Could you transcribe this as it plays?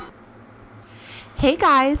Hey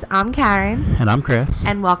guys, I'm Karen. And I'm Chris.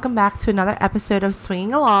 And welcome back to another episode of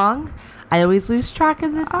Swinging Along. I always lose track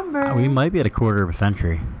of the number. We might be at a quarter of a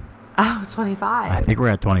century. Oh, 25. I think we're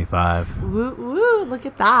at 25. Woo, woo, look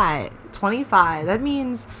at that. 25. That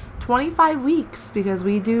means 25 weeks because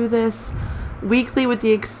we do this weekly with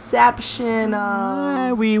the exception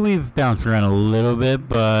of... We've bounced around a little bit,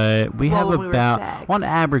 but we have about... on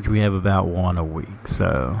average, we have about one a week,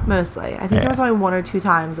 so... Mostly. I think there was only one or two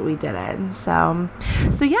times that we did it. So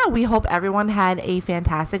yeah, we hope everyone had a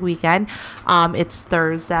fantastic weekend. It's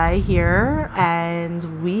Thursday here,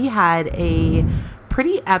 and we had a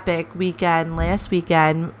pretty epic weekend last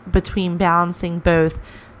weekend between balancing both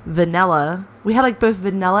vanilla. We had like both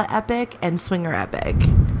vanilla epic and swinger epic.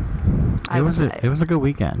 It was a good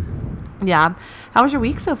weekend. Yeah. How was your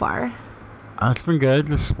week so far? It's been good.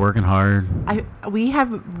 Just working hard. We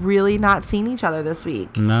have really not seen each other this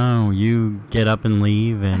week. No, you get up and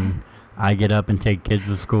leave, and I get up and take kids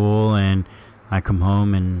to school, and I come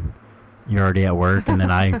home, and you're already at work, and then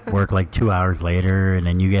I work like 2 hours later, and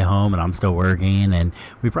then you get home, and I'm still working, and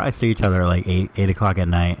we probably see each other like 8 o'clock at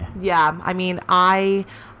night. Yeah, I mean,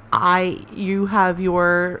 you have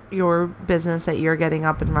your business that you're getting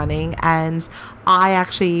up and running, and I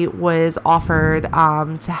actually was offered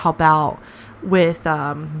to help out with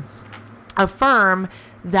a firm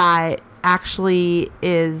that actually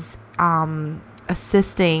is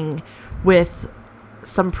assisting with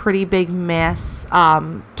some pretty big mass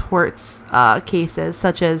torts cases,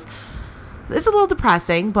 such as, it's a little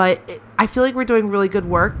depressing, but I feel like we're doing really good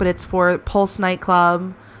work, but it's for Pulse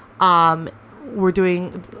nightclub. We're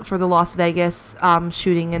doing for the Las Vegas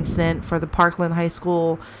shooting incident, for the Parkland High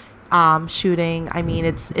School shooting. I mean,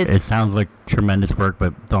 it sounds like tremendous work,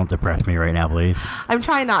 but don't depress me right now, please. I'm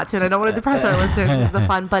trying not to, and I don't want to depress our listeners. It's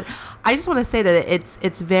fun, but I just want to say that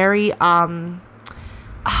it's very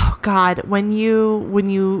oh God, when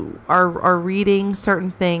you are reading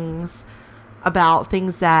certain things about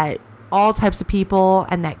things that all types of people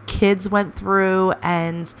and that kids went through,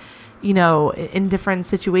 and you know, in different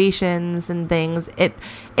situations and things, it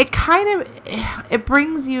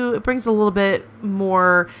brings a little bit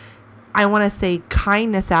more, I want to say,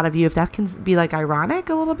 kindness out of you, if that can be like ironic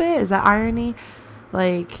a little bit. Is that irony?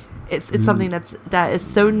 Like, it's something that is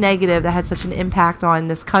so negative, that had such an impact on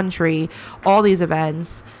this country, all these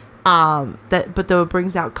events, but though it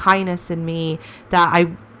brings out kindness in me, that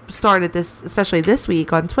I started this, especially this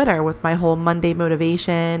week on Twitter, with my whole Monday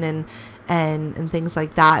motivation and things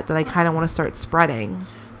like that I kind of want to start spreading.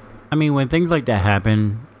 I mean, when things like that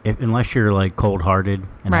happen, unless you're like cold-hearted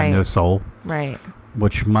and have no soul, right?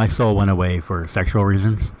 Which my soul went away for sexual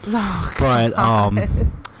reasons. Oh, but well,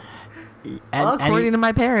 according to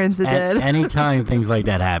my parents, it did. Anytime things like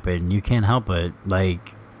that happen, you can't help but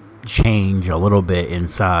like change a little bit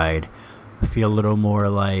inside, feel a little more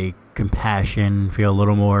like compassion, feel a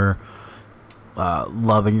little more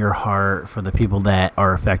love in your heart for the people that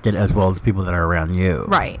are affected, as well as people that are around you.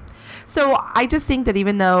 Right. So I just think that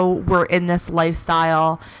even though we're in this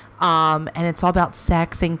lifestyle, and it's all about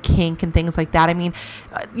sex and kink and things like that, I mean,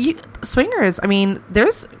 swingers, I mean,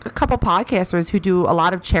 there's a couple podcasters who do a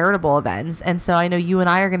lot of charitable events. And so I know you and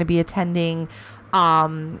I are going to be attending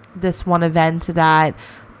this one event that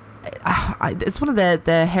it's one of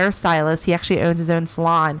the hairstylists. He actually owns his own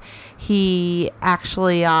salon. He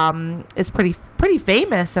actually is pretty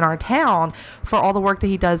famous in our town for all the work that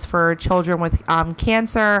he does for children with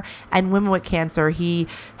cancer and women with cancer. He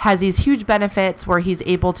has these huge benefits where he's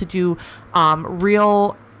able to do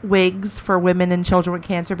real wigs for women and children with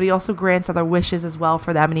cancer, but he also grants other wishes as well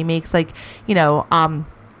for them, and he makes, like, you know,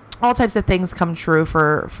 all types of things come true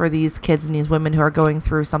for these kids and these women who are going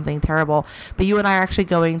through something terrible. But you and I are actually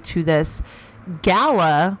going to this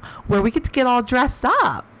gala where we get to get all dressed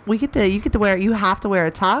up. You have to wear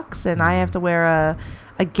a tux, and I have to wear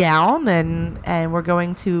a gown, and we're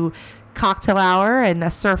going to cocktail hour and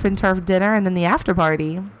a surf and turf dinner, and then the after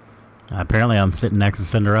party. Apparently I'm sitting next to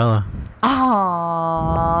Cinderella.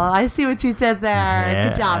 Oh, I see what you did there. Yeah.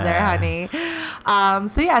 Good job there, honey.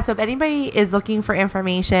 So if anybody is looking for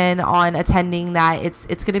information on attending that, it's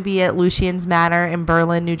going to be at Lucian's Manor in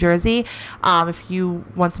Berlin, New Jersey. If you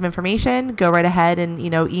want some information, go right ahead and,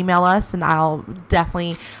 email us, and I'll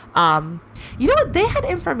definitely, you know what? They had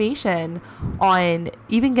information on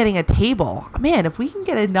even getting a table. Man, if we can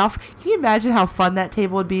get enough, can you imagine how fun that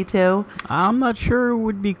table would be too? I'm not sure it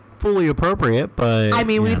would be fully appropriate, but I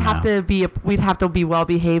mean, we'd have to be well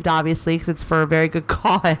behaved, obviously, because it's for a very good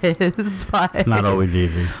cause. But it's not always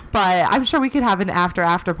easy. But I'm sure we could have an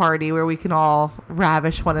after party where we can all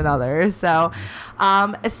ravish one another. So,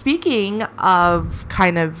 speaking of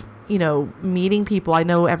kind of meeting people. I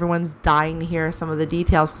know everyone's dying to hear some of the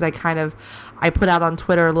details because I put out on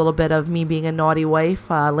Twitter a little bit of me being a naughty wife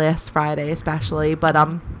last Friday, especially. But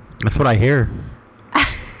that's what I hear.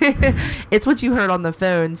 It's what you heard on the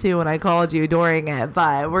phone too when I called you during it.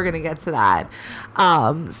 But we're gonna get to that.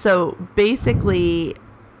 So basically,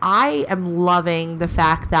 I am loving the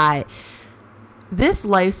fact that this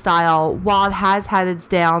lifestyle, while it has had its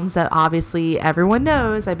downs that obviously everyone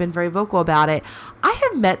knows, I've been very vocal about it, I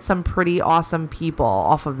have met some pretty awesome people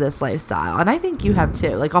off of this lifestyle. And I think you have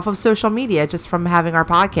too, like off of social media, just from having our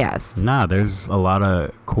podcast. Nah, there's a lot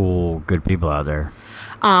of cool, good people out there.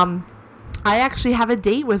 I actually have a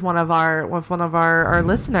date with one of our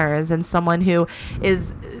listeners, and someone who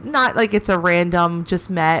is not like it's a random just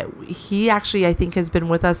met. He actually, I think, has been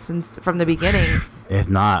with us from the beginning. If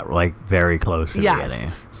not, like, very close to the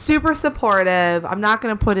beginning. Super supportive. I'm not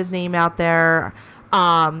going to put his name out there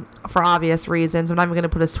for obvious reasons. I'm not even going to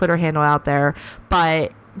put his Twitter handle out there,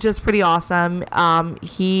 but just pretty awesome.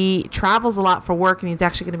 He travels a lot for work, and he's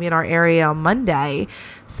actually going to be in our area on Monday.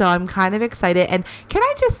 So I'm kind of excited. And can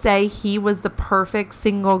I just say he was the perfect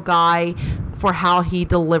single guy for how he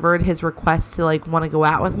delivered his request to like want to go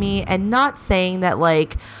out with me, and not saying that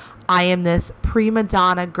like I am this prima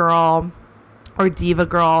donna girl or diva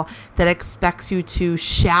girl that expects you to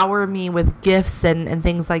shower me with gifts and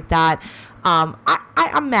things like that.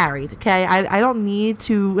 I'm married, okay? I don't need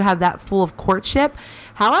to have that full of courtship.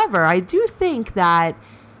 However, I do think that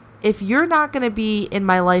if you're not going to be in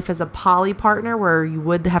my life as a poly partner where you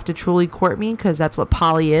would have to truly court me, because that's what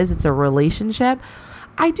poly is, it's a relationship,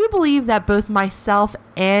 I do believe that both myself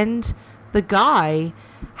and the guy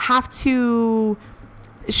have to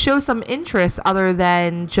show some interest other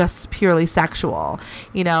than just purely sexual.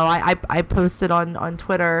 I posted on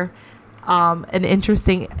Twitter an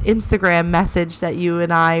interesting Instagram message that you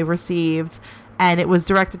and I received, and it was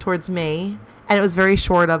directed towards me, and it was very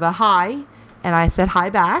short of a hi, and I said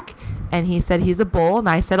hi back, and he said he's a bull, and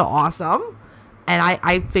I said awesome, and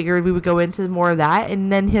I figured we would go into more of that,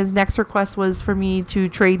 and then his next request was for me to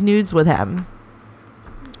trade nudes with him.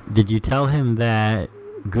 Did you tell him that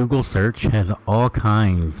Google search has all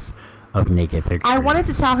kinds of naked pictures? I wanted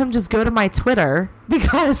to tell him just go to my Twitter,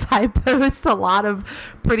 because I post a lot of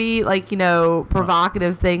pretty,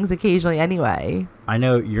 provocative things occasionally anyway. I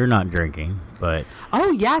know you're not drinking, but...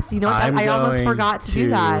 Oh, yes. You know what? I almost forgot to do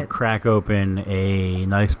that. Crack open a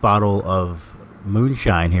nice bottle of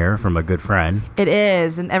moonshine here from a good friend. It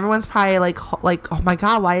is, and everyone's probably like, oh my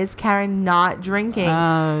God, why is Karen not drinking?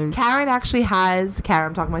 Karen actually has...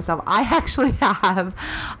 I'm talking to myself. I actually have...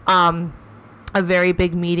 a very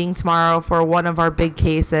big meeting tomorrow for one of our big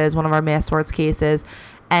cases, one of our mass torts cases,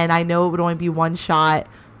 and I know it would only be one shot,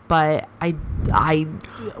 but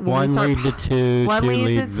one leads to two, two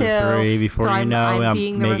leads to three. Before so you know, I'm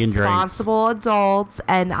being making the responsible adult,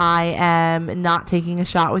 and I am not taking a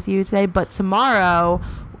shot with you today. But tomorrow,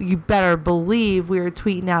 you better believe we are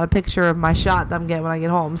tweeting out a picture of my shot that I'm getting when I get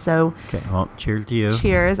home. So, okay, well, cheers to you.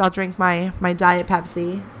 Cheers. I'll drink my Diet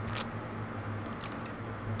Pepsi.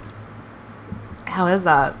 How is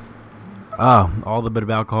that? Oh, all the bit of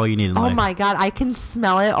alcohol you need in life. Oh my God, I can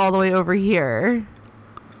smell it all the way over here.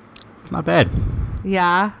 It's not bad.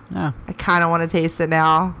 Yeah? Yeah. I kind of want to taste it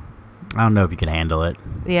now. I don't know if you can handle it.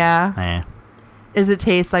 Yeah? Does it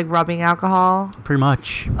taste like rubbing alcohol? Pretty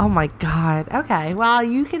much. Oh my God. Okay. Well,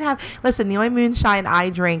 you can have... Listen, the only moonshine I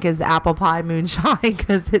drink is apple pie moonshine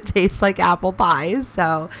because it tastes like apple pie.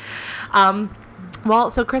 So,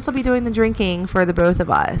 so Chris will be doing the drinking for the both of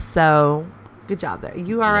us. So... Good job there.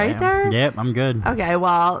 You all right there? Yep, I'm good. Okay,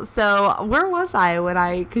 well, so where was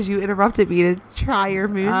I because you interrupted me to try your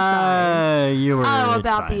moonshine? You were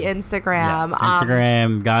about the Instagram. Yes,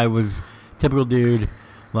 Instagram guy was typical dude.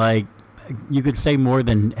 Like, you could say more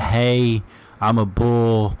than, hey, I'm a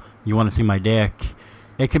bull. You want to see my dick?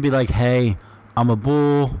 It could be like, hey, I'm a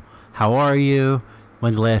bull. How are you?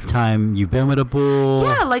 When's the last time you've been with a bull?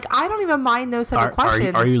 Yeah, like, I don't even mind those type of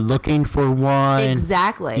questions. Are you looking for one?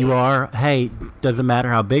 Exactly. You are? Hey, doesn't matter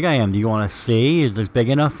how big I am. Do you want to see? Is this big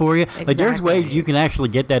enough for you? Exactly. Like, there's ways you can actually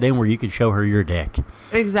get that in where you can show her your dick.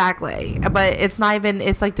 Exactly. But it's not even,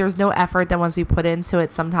 it's like there's no effort that once we put into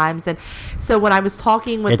it sometimes. And so when I was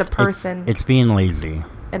talking with the person... It's being lazy.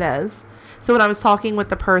 It is. So when I was talking with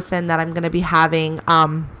the person that I'm going to be having,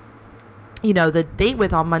 the date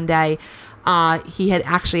with on Monday... he had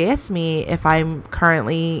actually asked me if I'm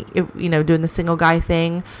currently, doing the single guy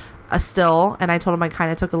thing still. And I told him I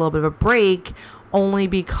kind of took a little bit of a break only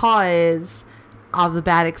because of the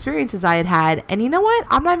bad experiences I had had. And you know what?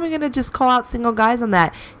 I'm not even going to just call out single guys on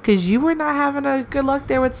that because you were not having a good luck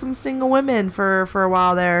there with some single women for a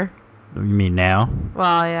while there. You mean now?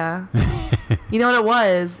 Well, yeah. You know what it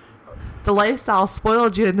was? The lifestyle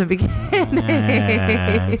spoiled you in the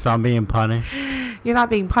beginning. So I'm being punished. You're not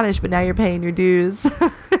being punished, but now you're paying your dues.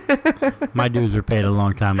 My dues were paid a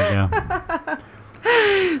long time ago.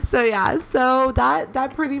 So yeah, so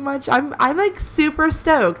that pretty much I'm like super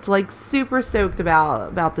stoked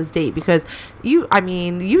about this date, because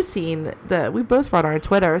you've seen we both wrote on our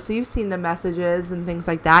Twitter, so you've seen the messages and things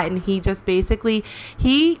like that, and he just basically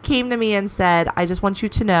he came to me and said, I just want you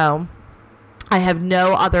to know I have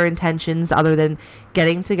no other intentions other than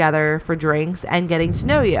getting together for drinks and getting to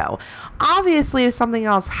know you. Obviously, if something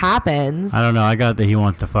else happens, I don't know. I got the he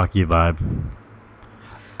wants to fuck you vibe.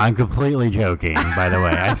 I'm completely joking, by the way.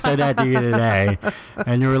 I said that to you today,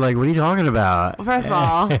 and you were like, what are you talking about? Well, first of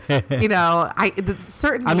all,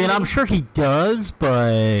 certain... I mean, I'm sure he does,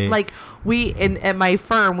 but... Like, at my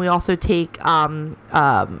firm, we also take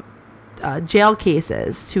jail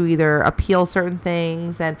cases to either appeal certain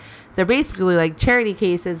things, and they're basically like charity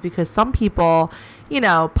cases, because some people,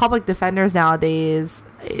 public defenders nowadays,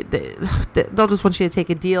 they'll just want you to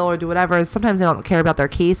take a deal or do whatever. Sometimes they don't care about their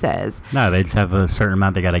cases. No, they just have a certain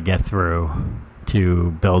amount they got to get through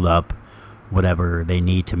to build up whatever they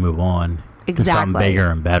need to move on to something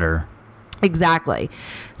bigger and better. Exactly.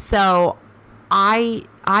 So I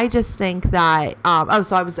just think that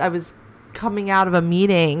so I was coming out of a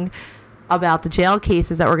meeting about the jail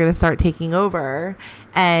cases that we're going to start taking over,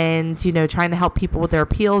 and trying to help people with their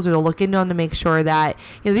appeals, or to look into them to make sure that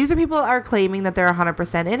these are people that are claiming that they're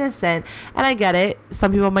 100% innocent, and I get it,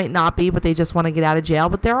 some people might not be, but they just want to get out of jail.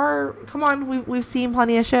 But there are, come on, we've seen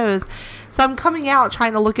plenty of shows. So I'm coming out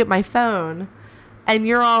trying to look at my phone, and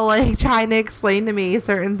you're all like trying to explain to me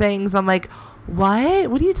certain things. I'm like,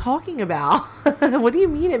 what are you talking about? What do you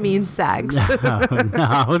mean it means sex? No,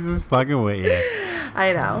 I was just fucking with you.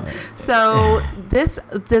 I know. So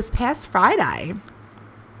this past Friday,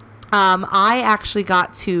 I actually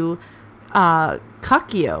got to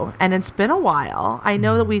cuck you, and it's been a while. I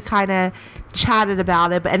know that we kind of chatted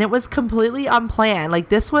about it, and it was completely unplanned. Like,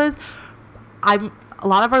 this was, a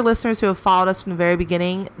lot of our listeners who have followed us from the very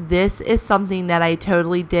beginning, this is something that I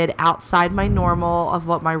totally did outside my normal of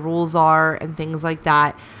what my rules are and things like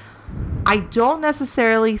that. I don't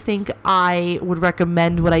necessarily think I would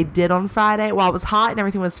recommend what I did on Friday. While it was hot and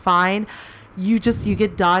everything was fine, you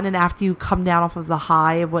get done, and after you come down off of the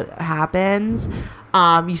high of what happens,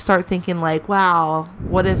 you start thinking like, wow,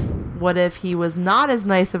 what if he was not as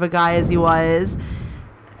nice of a guy as he was?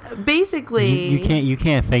 Basically, you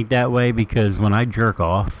can't think that way, because when I jerk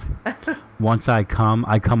off, once I come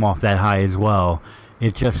off that high as well.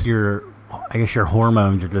 It's just your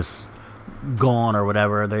hormones are just gone or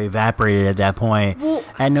whatever. They evaporated at that point. Well,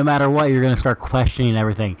 and no matter what, you're going to start questioning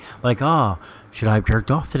everything. Like, oh, should I have jerked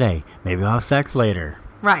off today? Maybe I'll have sex later.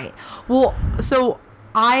 Right. Well, so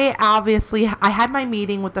I had my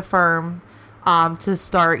meeting with the firm to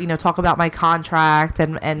start, talk about my contract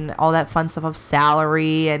and all that fun stuff of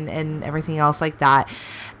salary and everything else like that.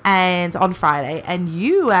 And on Friday, and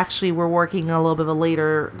you actually were working a little bit of a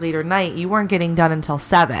later night. You weren't getting done until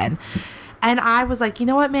 7. And I was like, you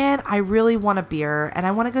know what, man? I really want a beer, and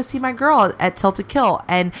I want to go see my girl at Tilted Kilt.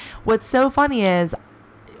 And what's so funny is,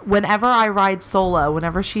 whenever I ride solo,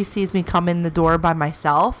 whenever she sees me come in the door by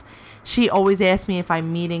myself, she always asks me if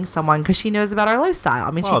I'm meeting someone, because she knows about our lifestyle. I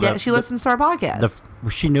mean, she listens to our podcast.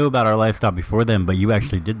 She knew about our lifestyle before then, but you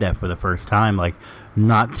actually did that for the first time, like,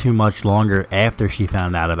 not too much longer after she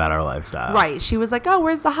found out about our lifestyle. Right. She was like, oh,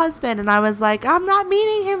 where's the husband? And I was like, I'm not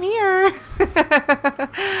meeting him here.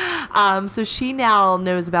 So she now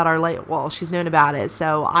knows about our she's known about it.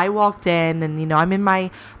 So I walked in, and, I'm in my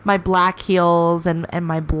black heels and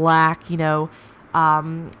my black,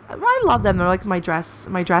 I love them. They're like my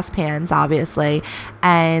dress pants, obviously.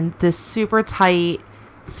 And this super tight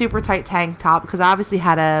tank top, because I obviously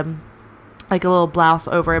had a little blouse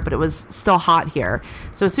over it, but it was still hot here.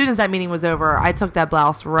 So as soon as that meeting was over, I took that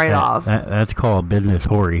blouse off. That's called business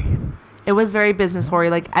hoary. It was very business hoary.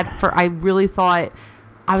 Like, I really thought,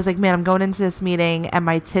 I was like, man, I'm going into this meeting, and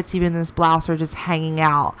my tits, even in this blouse, are just hanging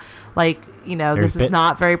out. Like, this is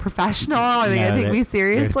not very professional. Are they going to take me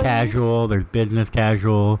seriously? There's casual, there's business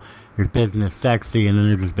casual, there's business sexy, and then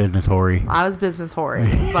there's just business hoary. I was business hoary,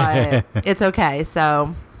 but it's okay.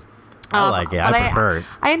 So I like it. I prefer it.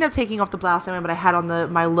 I ended up taking off the blouse anyway, but I had on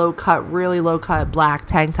my really low cut black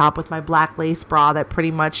tank top with my black lace bra that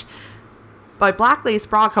pretty much, my black lace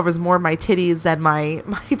bra covers more of my titties than my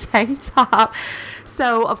tank top.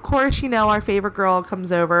 So, of course, our favorite girl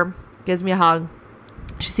comes over, gives me a hug.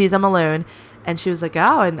 She sees I'm alone, And she was like,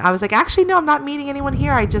 oh, and I was like, actually, no, I'm not meeting anyone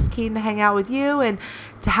here. I just came to hang out with you and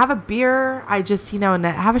to have a beer. I just, and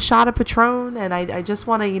have a shot of Patron. And I just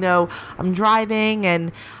want to, I'm driving.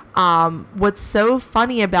 And what's so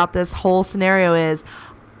funny about this whole scenario is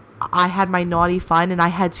I had my naughty fun and I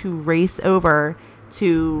had to race over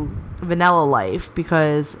to Vanilla Life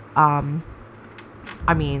because, my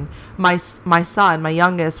son, my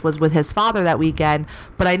youngest, was with his father that weekend,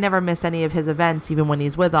 but I never miss any of his events, even when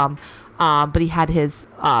he's with them. But he had his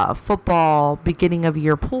football beginning of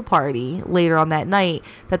year pool party later on that night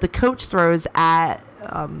that the coach throws at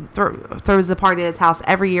throws the party at his house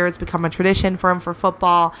every year. It's become a tradition for him for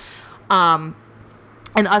football. And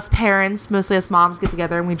us parents, mostly us moms, get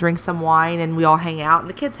together and we drink some wine and we all hang out and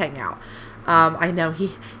the kids hang out. I know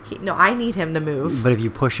I need him to move. But if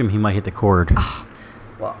you push him, he might hit the cord.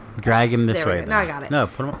 Well, drag him this way. No, I got it. No,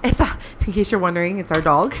 put him. In case you're wondering, it's our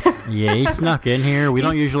dog. Yeah, he snuck in here. We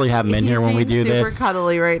don't usually have him in here when we do this. He's super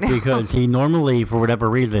cuddly right now. Because he normally, for whatever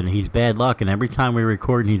reason, he's bad luck, and every time we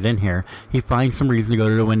record and he's in here, he finds some reason to go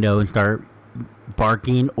to the window and start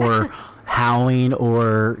barking or howling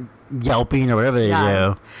or yelping or whatever they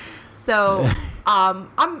do. So,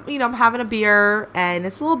 I'm having a beer and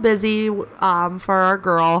it's a little busy for our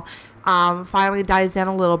girl. Finally dies down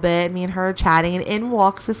a little bit. Me and her are chatting, and in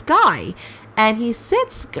walks this guy, and he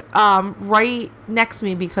sits right next to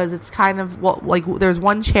me because it's kind of there's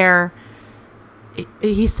one chair.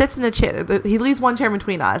 He sits in the chair. He leaves one chair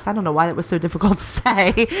between us. I don't know why that was so difficult to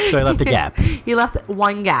say. So he left a gap. He left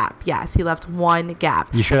one gap. Yes, he left one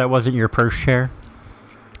gap. You sure that wasn't your purse chair?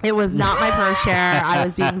 It was not my purse chair. I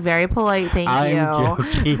was being very polite. Thank you. I'm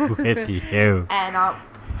joking with you. And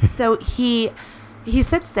so he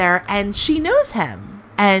sits there and she knows him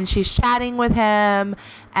and she's chatting with him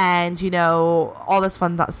and, all this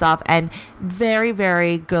fun stuff, and very,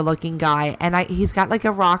 very good looking guy. And he's got like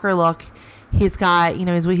a rocker look. He's got,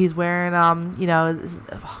 he's wearing,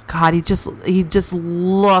 oh God, he just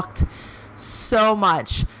looked so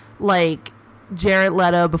much like Jared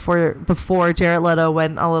Leto before Jared Leto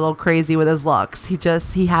went a little crazy with his looks.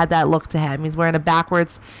 He had that look to him. He's wearing a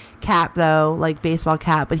backwards cap though, like baseball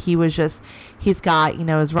cap, but he's got,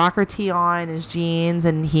 his rocker tee on, his jeans,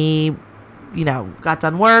 and he, got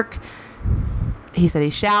done work. He said he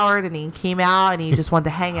showered and he came out and he just wanted to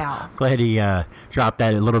hang out. Glad he dropped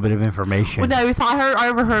that little bit of information. Well, no, I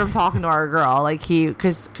overheard him talking to our girl, like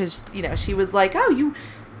because she was like, oh,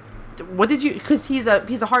 what did you, because he's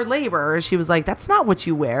a hard laborer. She was like, that's not what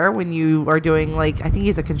you wear when you are doing, like, I think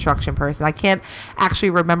he's a construction person. I can't actually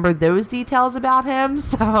remember those details about him.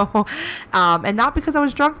 So, and not because I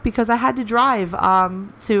was drunk, because I had to drive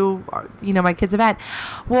to, my kid's event.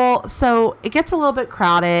 Well, so it gets a little bit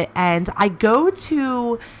crowded and I go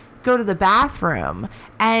to the bathroom,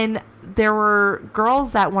 and there were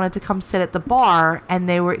girls that wanted to come sit at the bar, and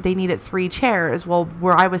they needed 3 chairs. Well,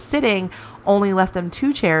 where I was sitting only left them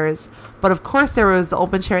 2 chairs, but of course there was the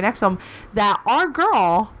open chair next to them that our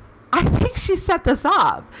girl, I think she set this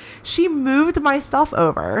up. She moved my stuff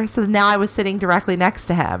over, so now I was sitting directly next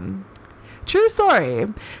to him. True story.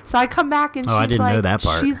 So I come back and I didn't know that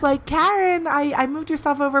part. She's like, Karen, I moved your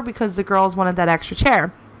stuff over because the girls wanted that extra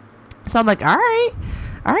chair. So I'm like, all right,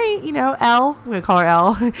 Elle, I'm gonna call her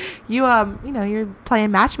Elle. You're playing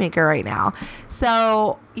matchmaker right now.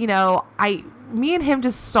 So, me and him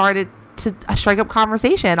just started to strike up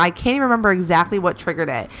conversation. I can't even remember exactly what triggered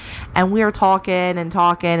it. And we were talking, and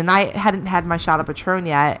I hadn't had my shot of Patron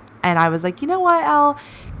yet. And I was like, you know what, Elle,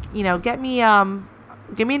 get me an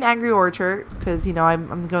Angry Orchard, because,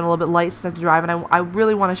 I'm going a little bit light since I have to drive, and I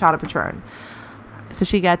really want a shot of Patron. So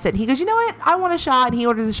she gets it. And he goes, you know what? I want a shot. And he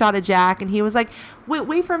orders a shot of Jack. And he was like,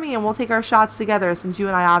 wait for me and we'll take our shots together, since you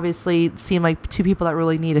and I obviously seem like 2 people that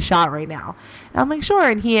really need a shot right now. And I'm like, sure.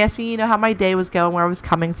 And he asked me, how my day was going, where I was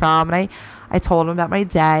coming from. And I told him about my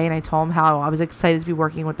day. And I told him how I was excited to be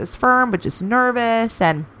working with this firm, but just nervous.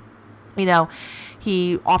 And,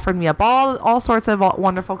 he offered me up all sorts of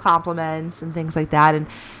wonderful compliments and things like that. And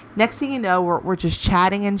next thing you know, we're just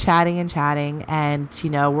chatting. And,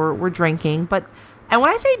 we're drinking. And when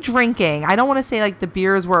I say drinking, I don't want to say like the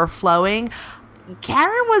beers were flowing.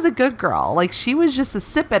 Karen was a good girl. Like, she was just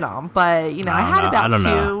sipping them. But, I had about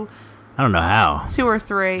 2. I don't know how. 2 or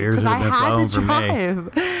 3. Because I had to drive.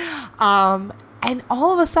 And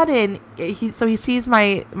all of a sudden, he sees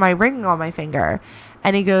my ring on my finger.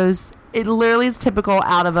 And he goes, it literally is typical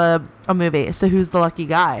out of a movie. So who's the lucky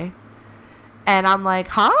guy? And I'm like,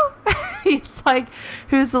 huh? He's like,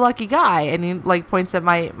 who's the lucky guy? And he like points at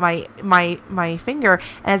my finger.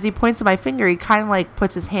 And as he points at my finger, he kind of like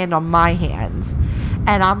puts his hand on my hands.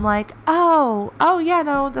 And I'm like, oh yeah,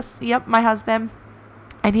 no, yep, my husband.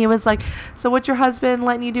 And he was like, so what's your husband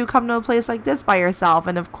letting you do, come to a place like this by yourself?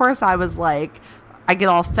 And of course I was like, I get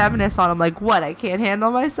all feminist on him, like, what, I can't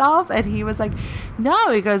handle myself? And he was like,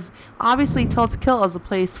 no. He goes, obviously Tilted Kill is a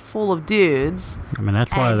place full of dudes. I mean,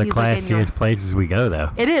 that's one of the classiest places we go,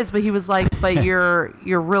 though. It is, but he was like, but you're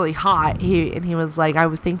really hot. He was like, I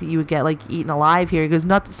would think that you would get, like, eaten alive here. He goes,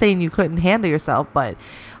 not saying you couldn't handle yourself, but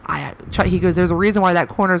he goes, there's a reason why that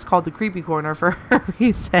corner is called the creepy corner for a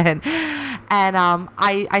reason. And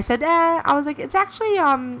I said, I was like, it's actually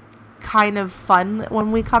kind of fun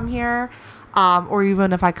when we come here. Or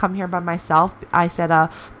even if I come here by myself. I said,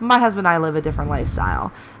 my husband and I live a different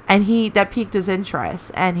lifestyle. And that piqued his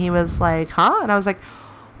interest. And he was like, huh? And I was like,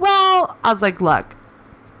 well, look.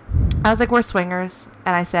 I was like, we're swingers.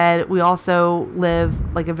 And I said, we also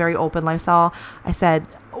live like a very open lifestyle. I said,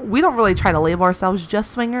 we don't really try to label ourselves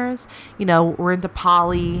just swingers. You know, we're into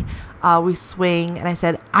poly. We swing. And I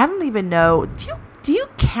said, I don't even know. Do you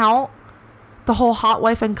count the whole hot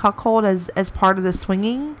wife and cuckold as part of the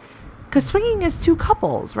swinging? Because swinging is two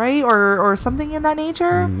couples, right? Or something in that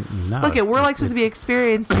nature? No. Look, we're like supposed to be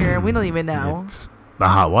experienced here, and we don't even know. It's the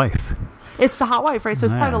hot wife. It's the hot wife, right? So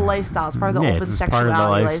it's part of the lifestyle. It's part of the open it's sexuality part of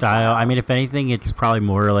the lifestyle. I mean, if anything, it's probably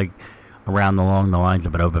more like along the lines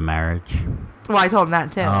of an open marriage. Well, I told him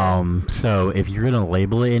that too. So if you're going to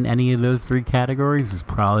label it in any of those three categories, it's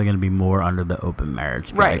probably going to be more under the open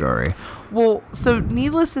marriage category. Right. Well, so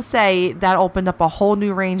needless to say, that opened up a whole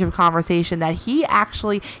new range of conversation that he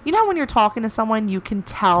actually, you know, when you're talking to someone, you can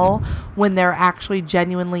tell when they're actually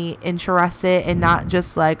genuinely interested and not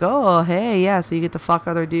just like, oh, hey, yeah, so you get to fuck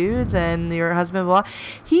other dudes and your husband, blah.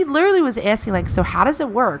 He literally was asking, like, so how does it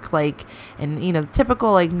work? Like, and, you know,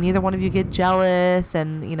 typical, like, neither one of you get jealous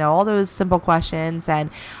and, you know, all those simple questions. And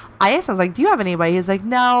I asked him, I was like, do you have anybody? He's like,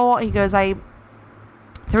 no. He goes,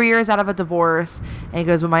 3 years out of a divorce. And he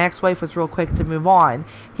goes, when my ex-wife was real quick to move on,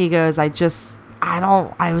 he goes, I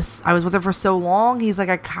was with her for so long. He's like,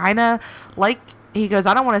 I kind of like, he goes,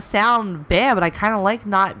 I don't want to sound bad, but I kind of like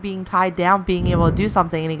not being tied down, being able to do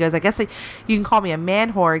something. And he goes, I guess you can call me a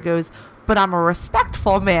man whore. He goes, but I'm a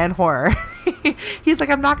respectful man whore. He's like,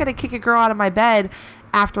 I'm not going to kick a girl out of my bed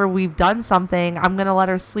after we've done something. I'm going to let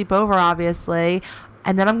her sleep over, obviously.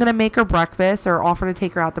 And then I'm going to make her breakfast or offer to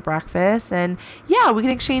take her out to breakfast. And yeah, we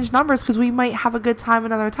can exchange numbers because we might have a good time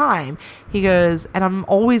another time. He goes, and I'm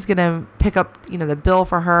always going to pick up, you know, the bill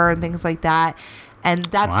for her and things like that. And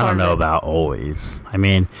that's I don't know about always. I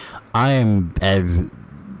mean, I am as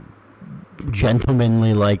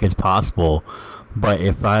gentlemanly like as possible. But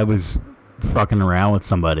if I was fucking around with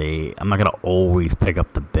somebody, I'm not going to always pick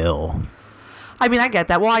up the bill. I mean, I get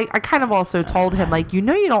that. Well, I kind of also told him, like, you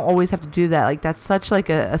know, you don't always have to do that. Like, that's such, like,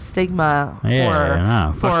 a stigma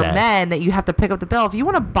for men that you have to pick up the bill. If you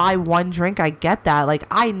want to buy one drink, I get that. Like,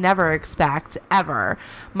 I never expect, ever,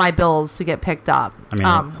 my bills to get picked up. I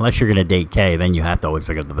mean, unless you're going to date Kay, then you have to always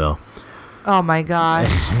pick up the bill. Oh, my gosh.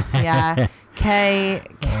 Yeah. Kay,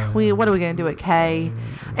 what are we going to do with Kay?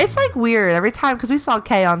 It's, like, weird every time, because we saw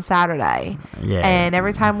Kay on Saturday. Yeah. And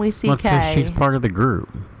every time we see Kay. She's part of the group.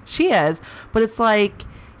 She is, but it's like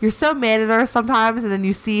you're so mad at her sometimes, and then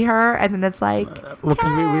you see her, and then it's like, well,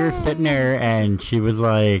 because we were sitting there, and she was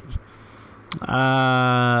like,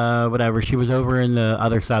 whatever. She was over in the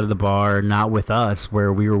other side of the bar, not with us,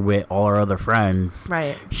 where we were with all our other friends.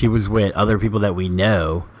 Right. She was with other people that we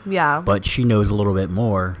know. Yeah. But she knows a little bit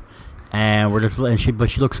more, and but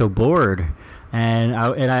she looked so bored. And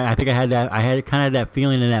I think I had kind of that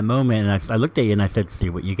feeling in that moment, and I looked at you and I said, "See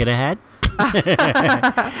what you could have had."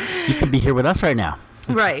 You could be here with us right now.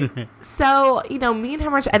 Right. So, you know, me and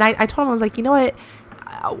him and I told him, I was like, you know what?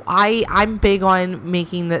 I'm big on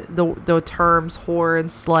making the terms whore and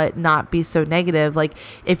slut not be so negative. Like,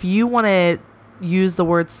 if you want to use the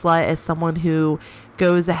word slut as someone who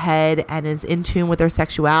goes ahead and is in tune with their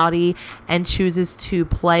sexuality and chooses to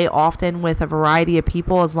play often with a variety of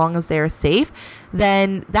people as long as they're safe,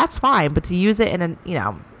 then that's fine. But to use it in you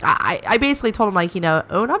know, I basically told him, like, you know,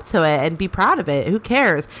 own up to it and be proud of it. Who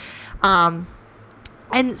cares? And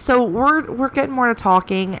so we're getting more to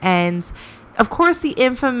talking, and of course the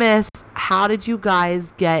infamous how did you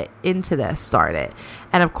guys get into this started.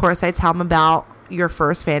 And of course I tell him about your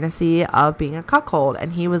first fantasy of being a cuckold,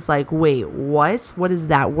 and he was like, wait, what is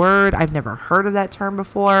that word? I've never heard of that term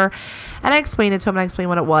before. And I explained it to him, and I explained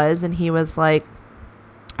what it was, and he was like,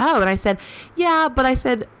 oh. And I said, yeah, but I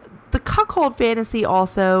said the cuckold fantasy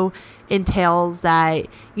also entails that,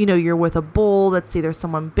 you know, you're with a bull that's either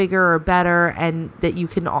someone bigger or better, and that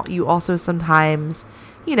you also sometimes,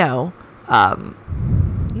 you know,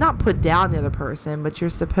 not put down the other person, but you're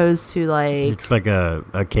supposed to, like, it's like a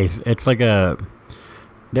case. It's like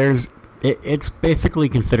there's it's basically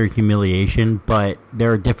considered humiliation, but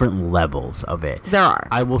there are different levels of it. There are.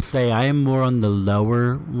 I will say I am more on the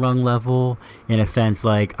lower rung level in a sense.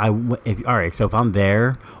 Like all right, so if I'm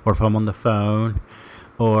there or if I'm on the phone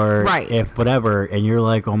or if whatever, and you're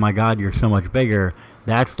like, oh my God, you're so much bigger.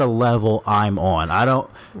 That's the level I'm on. I don't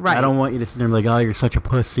want you to sit there and be like, oh, you're such a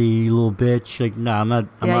pussy little bitch. Like, no, I'm not.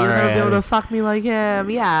 You're not gonna be able to fuck me like him.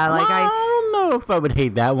 Yeah, like I don't know if I would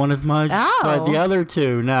hate that one as much. But the other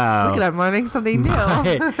two, no. Look at I'm learning something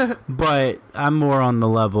new. But I'm more on the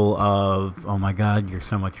level of, oh my God, you're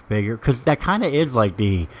so much bigger. Because that kind of is like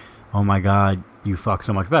the, oh my God, you fuck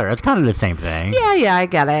so much better. It's kind of the same thing. Yeah, I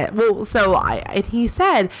get it. Well, so and he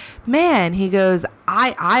said, man, he goes,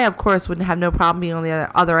 I of course wouldn't have no problem being on the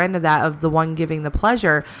other end of that, of the one giving the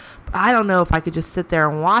pleasure. But I don't know if I could just sit there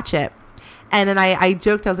and watch it. And then I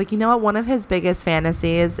joked, I was like, you know what? One of his biggest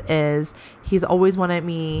fantasies is he's always wanted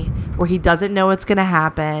me where he doesn't know what's going to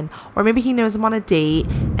happen. Or maybe he knows I'm on a date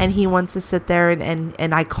and he wants to sit there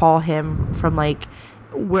and I call him from like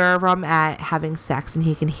wherever I'm at having sex and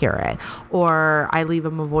he can hear it, or I leave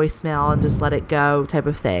him a voicemail and just let it go type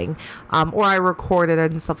of thing, or I record it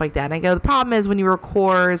and stuff like that. And I go, the problem is when you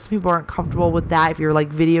record, some people aren't comfortable with that if you're like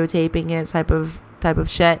videotaping it type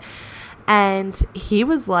of shit. And he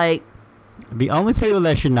was like, the only people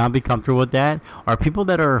that should not be comfortable with that are people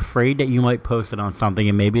that are afraid that you might post it on something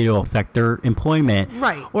and maybe it'll affect their employment,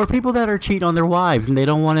 right? Or people that are cheating on their wives and they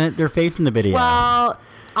don't want their face in the video. Well,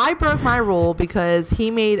 I broke my rule because he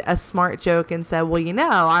made a smart joke and said, well, you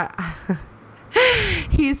know,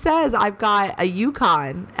 he says, I've got a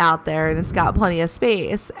Yukon out there and it's got plenty of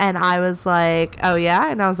space. And I was like, oh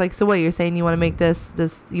yeah? And I was like, so what, you're saying you want to make this,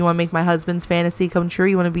 you want to make my husband's fantasy come true?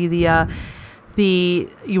 You want to be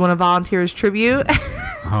you want to volunteer as tribute?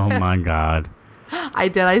 Oh my God. I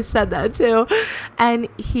did. I said that too. And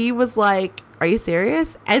he was like, are you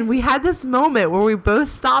serious? And we had this moment where we both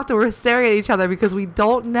stopped and we're staring at each other because we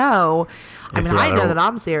don't know. I know that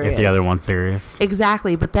I'm serious. If the other one's serious.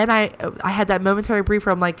 Exactly. But then I had that momentary brief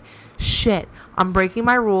where I'm like, shit, I'm breaking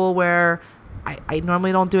my rule where I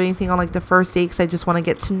normally don't do anything on like the first date because I just want to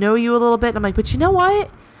get to know you a little bit. And I'm like, but you know what?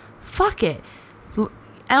 Fuck it.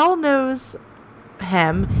 Elle knows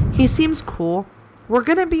him. He seems cool. We're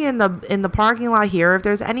going to be in the parking lot here. If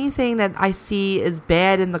there's anything that I see is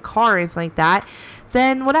bad in the car or anything like that,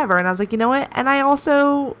 then whatever. And I was like, you know what? And I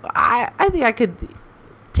also, I think I could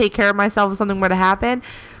take care of myself if something were to happen.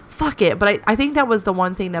 Fuck it. But I think that was the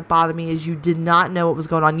one thing that bothered me is you did not know what was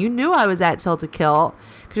going on. You knew I was at Till to Kill.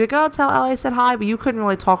 Because you're like, oh, tell Elle I said hi, but you couldn't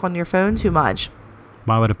really talk on your phone too much.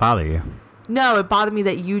 Why would it bother you? No, it bothered me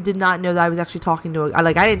that you did not know that I was actually talking to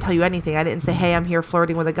I didn't tell you anything. I didn't say, hey, I'm here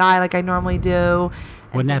flirting with a guy like I normally do.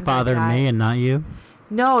 Wouldn't that bother me and not you?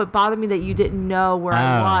 No, it bothered me that you didn't know where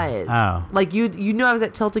I was. Oh. Like you knew I was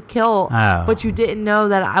at Till to Kill, but you didn't know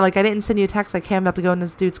that I didn't send you a text like, hey, I'm about to go in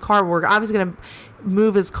this dude's car. I was going to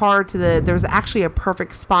move his car to there was actually a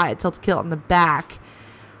perfect spot at Till to Kill in the back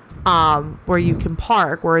where you can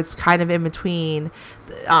park, where it's kind of in between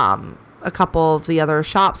a couple of the other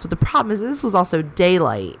shops. But the problem is this was also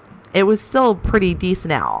daylight. It was still pretty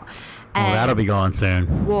decent out. Well, that'll be gone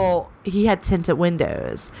soon. Well, he had tinted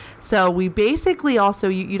windows. So we basically also,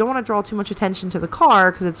 you don't want to draw too much attention to the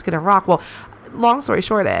car because it's going to rock. Well, long story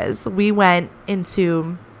short is we went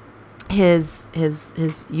into his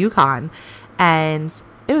Yukon and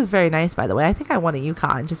it was very nice, by the way. I think I won a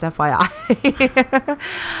Yukon, just FYI.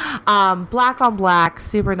 Black on black,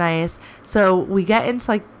 super nice. So we get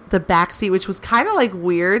into like the back seat, which was kind of like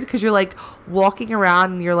weird because you're like walking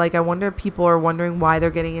around and you're like, I wonder if people are wondering why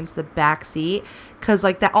they're getting into the back seat because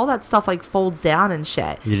like that all that stuff like folds down and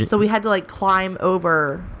shit. So we had to like climb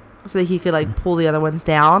over so that he could like pull the other ones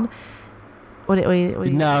down. What no,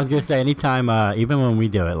 I was gonna say anytime, even when we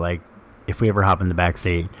do it, like if we ever hop in the back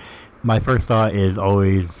seat, my first thought is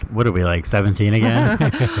always, what are we, like 17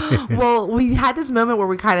 again? Well, we had this moment where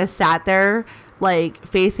we kind of sat there like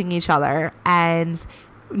facing each other and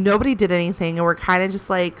nobody did anything and we're kind of just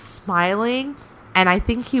like smiling, and I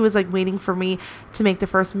think he was like waiting for me to make the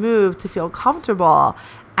first move to feel comfortable.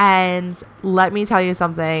 And let me tell you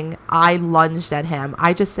something, I lunged at him.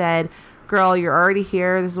 I just said, girl, you're already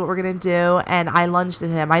here, this is what we're gonna do. And I lunged at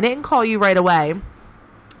him. I didn't call you right away,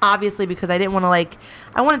 obviously, because I didn't want to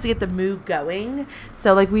I wanted to get the mood going.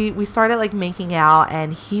 So like we started like making out,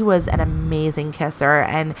 and he was an amazing kisser,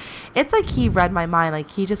 and it's like he read my mind.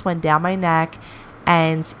 Like he just went down my neck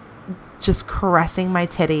and just caressing my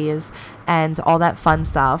titties and all that fun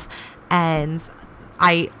stuff. And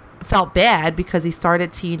I felt bad because he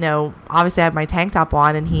started to, obviously I had my tank top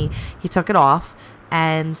on and he took it off,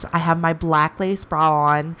 and I have my black lace bra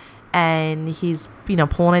on, and he's,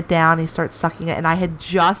 pulling it down. He starts sucking it, and I had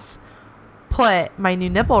just put my new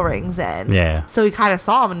nipple rings in. Yeah. So he kind of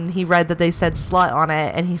saw them, and he read that they said slut on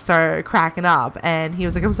it, and he started cracking up, and he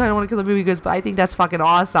was like, I'm sorry, I don't want to kill the movie. He goes, but I think that's fucking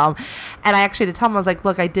awesome. And I actually had to tell him, I was like,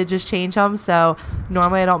 look, I did just change them, so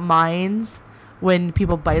normally I don't mind when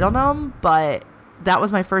people bite on them, but that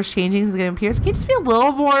was my first changing to get him pierced. Can you just be a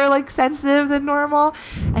little more like sensitive than normal?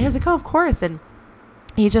 And he was like, oh, of course. And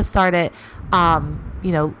he just started,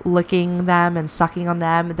 licking them and sucking on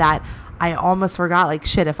them, that I almost forgot, like,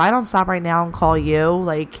 shit, if I don't stop right now and call you,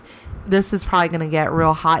 like, this is probably going to get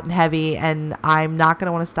real hot and heavy, and I'm not going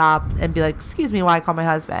to want to stop and be like, excuse me while I call my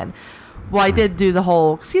husband. Well, I did do the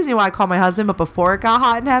whole, excuse me while I call my husband, but before it got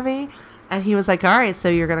hot and heavy. And he was like, all right, so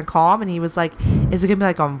you're going to call him? And he was like, is it going to be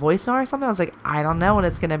like on voicemail or something? I was like, I don't know what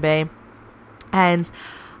it's going to be. And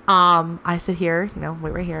I sit here,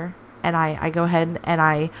 wait right here. And I go ahead and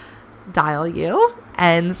I dial you.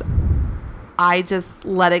 And I just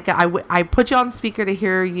let it go. I put you on speaker to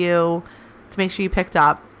hear you, to make sure you picked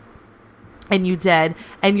up. And you did.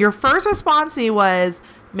 And your first response to me was,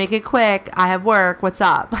 make it quick. I have work. What's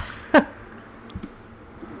up?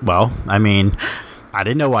 Well, I mean, I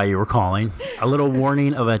didn't know why you were calling. A little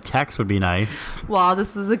warning of a text would be nice. Well,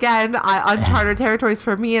 this is, again, uncharted territories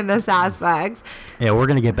for me in this aspect. Yeah, we're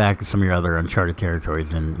going to get back to some of your other uncharted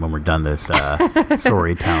territories when we're done this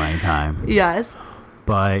storytelling time. Yes.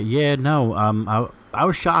 But, yeah, no, I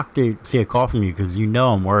was shocked to see a call from you because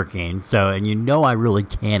I'm working, and I really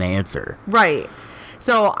can't answer. Right.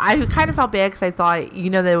 So I kind of felt bad because I thought,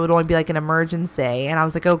 that it would only be like an emergency. And I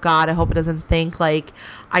was like, oh, God, I hope it doesn't think like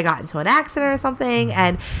I got into an accident or something.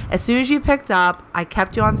 And as soon as you picked up, I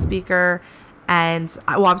kept you on speaker. And,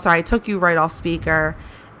 I took you right off speaker.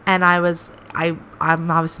 And I'm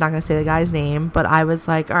obviously not going to say the guy's name, but I was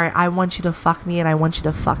like, all right, I want you to fuck me, and I want you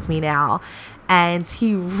to fuck me now. And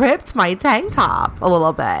he ripped my tank top a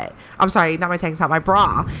little bit. I'm sorry, not my tank top, my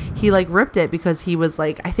bra. He like ripped it because he was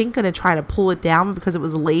like, I think gonna try to pull it down because it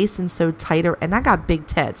was laced and so tighter. And I got big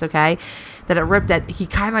tits, okay? That it ripped it. He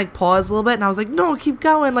kind of like paused a little bit, and I was like, no, keep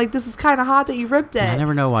going. Like, this is kind of hot that you ripped it. I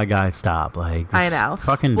never know why guys stop. Like, I know.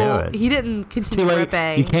 Fucking do it. He didn't continue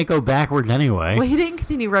ripping. You can't go backwards anyway. Well, he didn't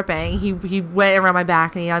continue ripping. He went around my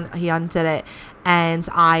back and he undid it. And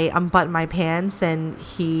I unbuttoned my pants, and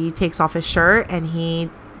he takes off his shirt, and he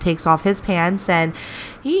takes off his pants, and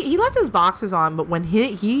he left his boxers on, but when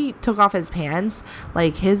he took off his pants,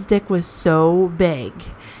 like, his dick was so big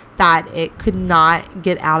that it could not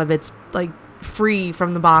get out of its, like, free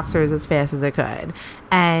from the boxers as fast as it could.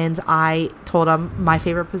 And I told him my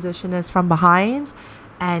favorite position is from behind.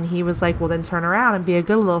 And he was like, well, then turn around and be a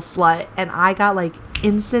good little slut. And I got like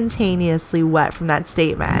instantaneously wet from that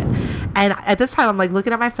statement. And at this time, I'm like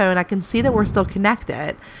looking at my phone. I can see that we're still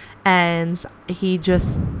connected. And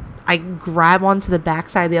I grab onto the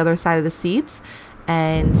backside of the other side of the seats.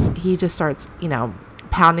 And he just starts,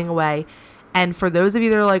 pounding away. And for those of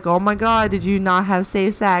you that are like, oh my God, did you not have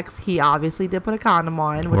safe sex? He obviously did put a condom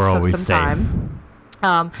on, which took some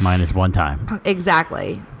time. Minus one time.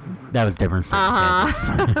 Exactly. That was different.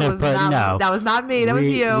 That was not me. That was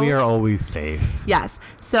you. We are always safe. Yes.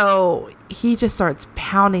 So he just starts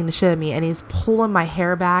pounding the shit at me, and he's pulling my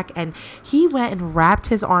hair back, and he went and wrapped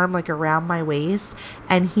his arm like around my waist,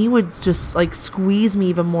 and he would just like squeeze me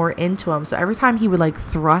even more into him. So every time he would like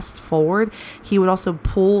thrust forward, he would also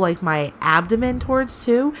pull like my abdomen towards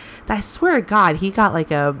too. I swear to God, he got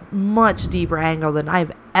like a much deeper angle than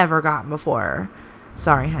I've ever gotten before.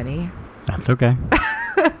 Sorry, honey. That's okay.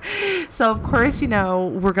 So, of course,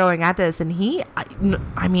 we're going at this, and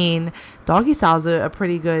I mean, doggy style is a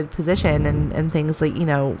pretty good position and things like,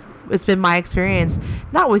 it's been my experience,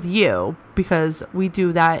 not with you, because we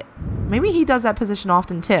do that. Maybe he does that position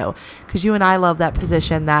often too, because you and I love that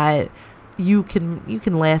position that you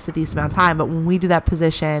can last a decent amount of time. But when we do that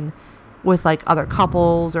position with like other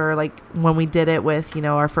couples, or like when we did it with,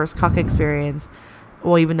 our first cuck experience,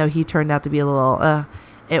 well, even though he turned out to be a little,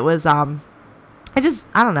 it was, I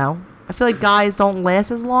don't know. I feel like guys don't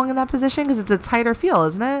last as long in that position because it's a tighter feel,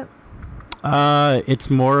 isn't it? It's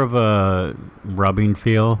more of a rubbing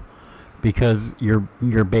feel because you're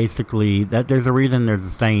basically that. There's a reason there's a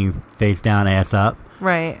saying face down, ass up.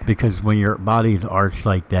 Right. Because when your body's arched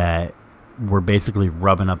like that, we're basically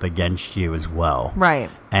rubbing up against you as well. Right.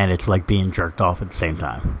 And it's like being jerked off at the same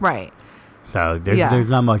time. Right. So there's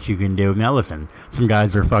not much you can do. Now listen, some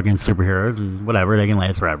guys are fucking superheroes and whatever, they can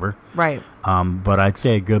last forever. Right. But I'd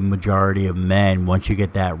say a good majority of men, once you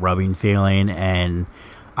get that rubbing feeling and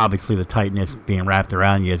obviously the tightness being wrapped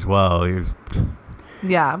around you as well,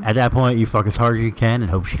 Yeah. At that point, you fuck as hard as you can and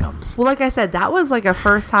hope she comes. Well, like I said, that was like a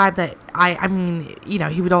first time that I mean, you know,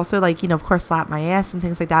 he would also like, you know, of course slap my ass and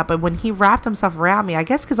things like that. But when he wrapped himself around me, I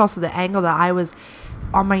guess because also the angle that I was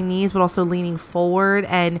on my knees, but also leaning forward.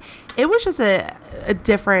 And it was just a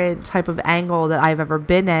different type of angle that I've ever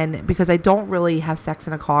been in because I don't really have sex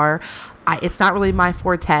in a car. It's not really my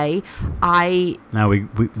forte. No,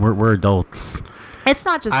 we're adults. It's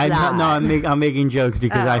not just that. No, I'm making jokes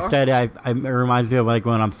because I said it reminds me of like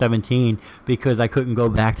when I'm 17 because I couldn't go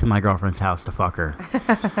back to my girlfriend's house to fuck her.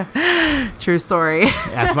 True story.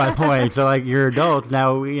 That's my point. So like you're adults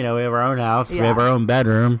now, you know, we have our own house, we have our own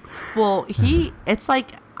bedroom. Well, it's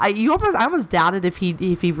like I almost doubted if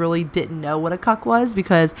he really didn't know what a cuck was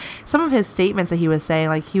because some of his statements that he was saying,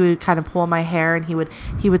 like he would kind of pull my hair and he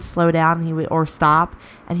would slow down and or stop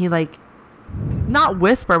and he like not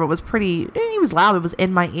whisper but was pretty, he was loud, it was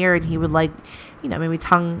in my ear and he would like, you know, maybe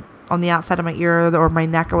tongue on the outside of my ear or my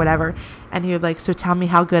neck or whatever and he would like, so tell me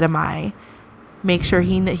how good am I, make sure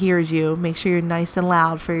he hears you, make sure you're nice and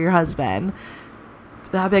loud for your husband.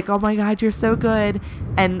 And I'd be like, oh my god, you're so good.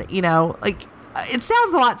 And you know, like it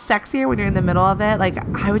sounds a lot sexier when you're in the middle of it. Like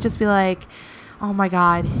I would just be like, oh my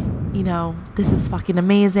god, you know, this is fucking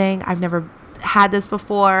amazing, I've never had this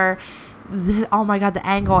before. Oh my god, the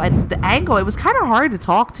angle, it was kind of hard to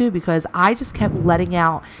talk to because I just kept letting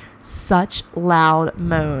out such loud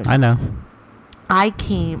moans. I know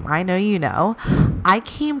you know, I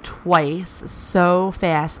came twice so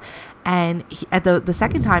fast and at the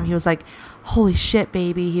second time he was like, holy shit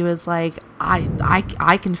baby, he was like,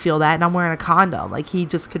 I can feel that and I'm wearing a condom. Like he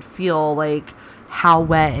just could feel like how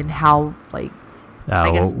wet and how like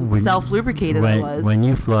I guess self-lubricated it was. When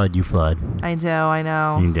you flood, you flood. I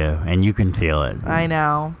know. You do, and you can feel it. I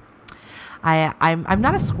know. I'm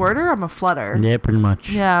not a squirter, I'm a flutter. Yeah, pretty much.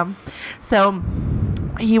 Yeah. So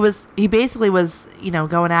he basically was, you know,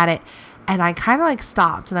 going at it and I kind of like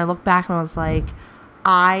stopped and I looked back and I was like,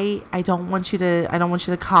 I don't want you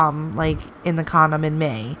to come like in the condom in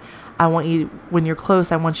me. I want you, when you're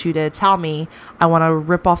close, I want you to tell me, I want to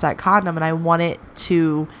rip off that condom and I want it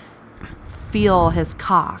to feel his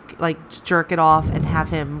cock, like jerk it off and have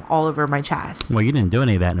him all over my chest. Well, you didn't do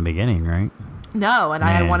any of that in the beginning, right? No, and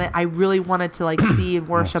I really wanted to like see and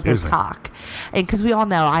worship his cock, and because we all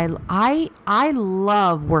know I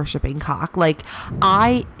love worshiping cock. Like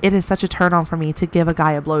it is such a turn on for me to give a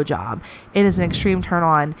guy a blowjob. It is an extreme turn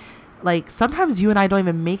on. Like sometimes you and I don't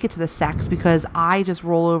even make it to the sex because I just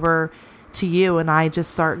roll over to you and I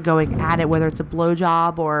just start going at it, whether it's a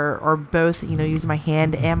blowjob or both, you know, using my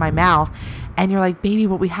hand and my mouth, and you're like, baby,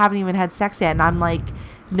 but we haven't even had sex yet, and I'm like,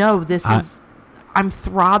 no, I'm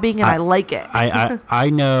throbbing and I like it. I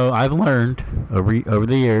know, I've learned over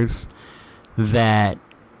the years that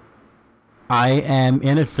I am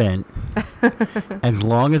innocent as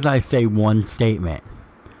long as I say one statement,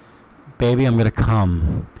 baby, I'm gonna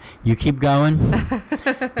come. You keep going.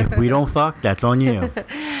 If we don't fuck, that's on you.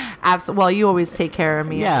 Absolutely. Well, you always take care of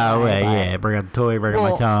me. Yeah, anyway, bring out the toy, bring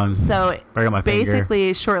out my tongue. So bring out my finger.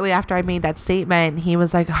 Basically, shortly after I made that statement, he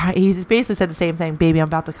was like, he basically said the same thing, baby, I'm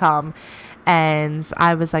about to come. And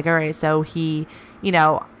I was like, all right. So he, you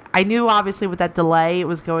know, I knew obviously with that delay, it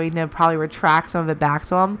was going to probably retract some of it back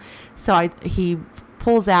to him. So he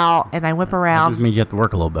pulls out and I whip around. That just means you have to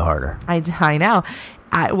work a little bit harder. I know.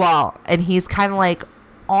 And he's kind of like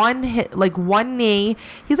on like one knee.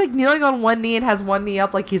 He's like kneeling on one knee and has one knee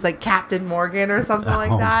up like he's like Captain Morgan or something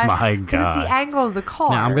like that. Oh my god! It's the angle of the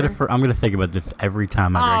car. Now I'm gonna think about this every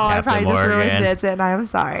time I drink Captain Morgan. Just ruined it, and I'm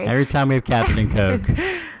sorry. Every time we have Captain and Coke.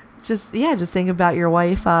 Just think about your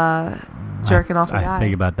wife jerking off a guy. I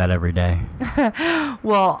think about that every day.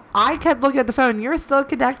 Well, I kept looking at the phone. You're still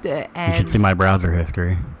connected. And you should see my browser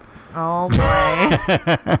history. Oh boy.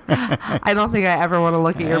 I don't think I ever want to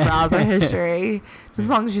look at your browser history. Just as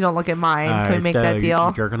long as you don't look at mine. Can we make that deal?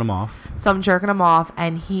 You're jerking him off. So I'm jerking him off,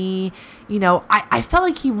 and he, you know, I felt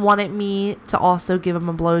like he wanted me to also give him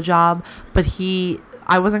a blowjob, but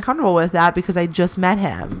I wasn't comfortable with that because I just met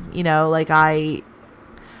him. You know, like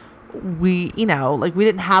we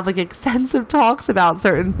didn't have like extensive talks about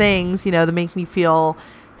certain things, you know, to make me feel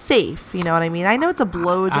safe, you know what I mean? I know it's a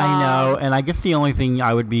blowjob. I know, and I guess the only thing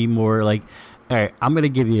I would be more like, all right, I'm going to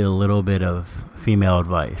give you a little bit of female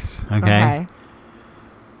advice, okay?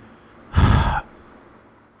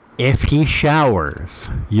 If he showers,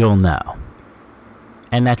 you'll know.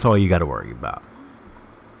 And that's all you got to worry about.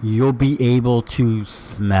 You'll be able to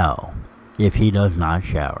smell if he does not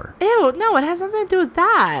shower. Ew, no, it has nothing to do with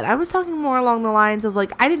that. I was talking more along the lines of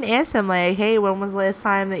like, I didn't ask him like, hey, when was the last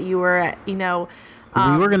time that you were at, you know...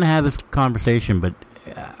 we were going to have this conversation, but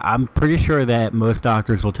I'm pretty sure that most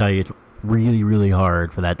doctors will tell you it's really, really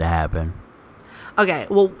hard for that to happen. Okay,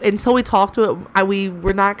 well, until we talk to it,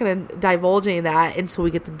 we're not going to divulge any of that until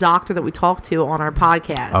we get the doctor that we talked to on our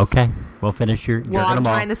podcast. Okay, we'll finish your jerking well, I'm them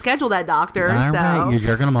trying off. to schedule that doctor. All so. right, you're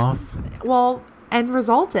jerking them off. Well, end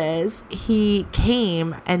result is he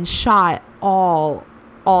came and shot all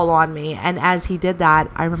on me, and as he did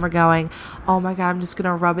that, I remember going, oh my god, I'm just going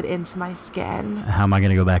to rub it into my skin. How am I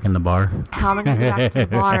going to go back in the bar? How am I going to go back to the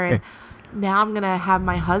bar? And now I'm going to have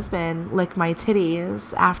my husband lick my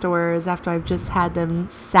titties afterwards after I've just had them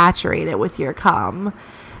saturated with your cum.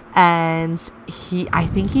 And I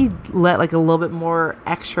think he let like a little bit more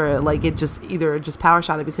extra, like it just either just power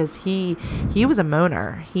shot it, because he was a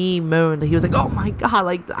moaner. He moaned. He was like, oh my god,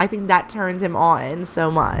 like I think that turns him on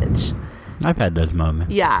so much. I've had those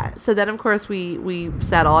moments. Yeah. So then, of course, we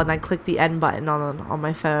settled, and I clicked the end button on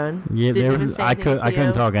my phone. Yeah, I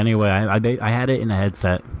couldn't talk anyway. I had it in a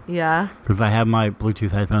headset. Yeah. Because I have my Bluetooth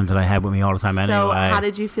headphones that I have with me all the time anyway. So how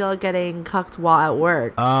did you feel getting cucked while at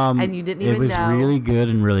work? And you didn't even know? It was really good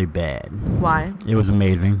and really bad. Why? It was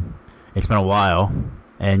amazing. It's been a while,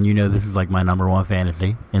 and this is like my number one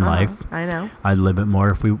fantasy in life. I know. I'd live it more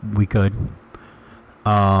if we could.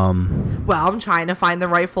 Well, I'm trying to find the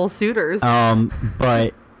rightful suitors.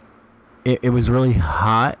 But it was really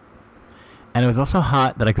hot, and it was also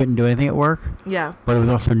hot that I couldn't do anything at work. Yeah. But it was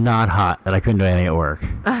also not hot that I couldn't do anything at work.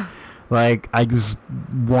 Like, I just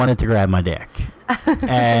wanted to grab my dick,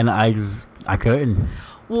 and I couldn't.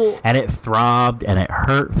 Well, and it throbbed, and it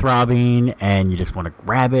hurt throbbing, and you just want to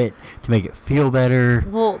grab it to make it feel better.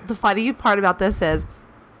 Well, the funny part about this is,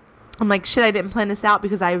 I'm like, shit, I didn't plan this out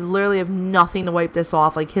because I literally have nothing to wipe this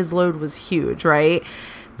off. Like, his load was huge, right?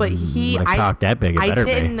 But that big, I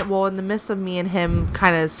didn't. Well, in the midst of me and him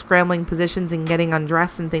kind of scrambling positions and getting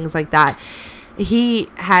undressed and things like that, he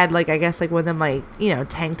had like, I guess like one of them like,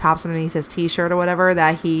 tank tops underneath his t-shirt or whatever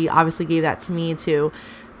that he obviously gave that to me to.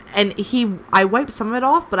 And I wiped some of it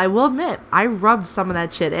off, but I will admit, I rubbed some of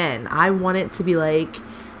that shit in. I want it to be like,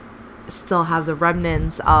 still have the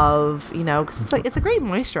remnants of, because it's a great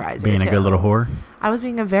moisturizer. Being a good little whore? I was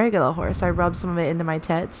being a very good little whore, so I rubbed some of it into my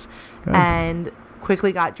tits. Good. And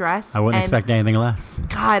quickly got dressed. I wouldn't expect anything less.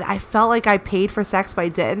 God, I felt like I paid for sex, but I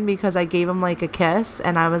didn't, because I gave him like a kiss,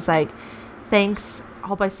 and I was like, thanks,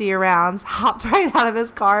 hope I see you around. Hopped right out of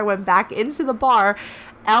his car, went back into the bar.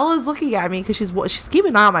 Elle is looking at me because she's keeping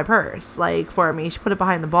an eye on my purse, like, for me. She put it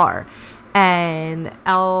behind the bar. And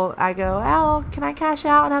I go, Elle, can I cash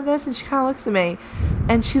out and have this? And she kind of looks at me,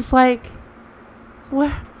 and she's like,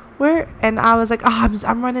 where? And I was like, oh,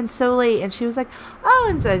 I'm running so late. And she was like, oh,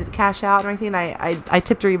 and said cash out and everything. I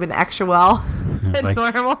tipped her even extra well than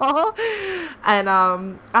normal. And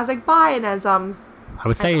I was like, bye. And as I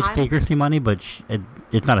would say it's secrecy money, but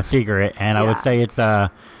it's not a secret. And I would say it's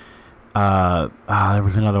there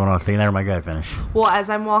was another one I was thinking. Never mind, go ahead, finish. Well, as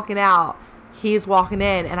I'm walking out, he's walking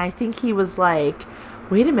in, and I think he was like,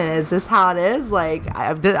 wait a minute, is this how it is? Like,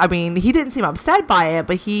 I mean, he didn't seem upset by it,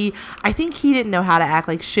 but I think he didn't know how to act.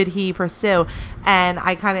 Like, should he pursue? And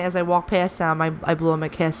I kind of, as I walked past him, I blew him a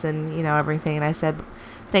kiss and, everything. And I said,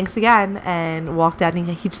 thanks again, and walked out.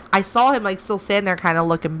 And I saw him, like, still standing there kind of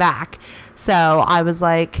looking back. So I was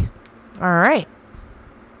like, all right.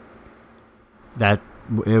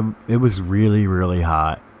 It was really, really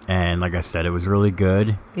hot. And like I said, it was really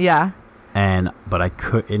good. Yeah. But I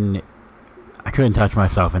couldn't touch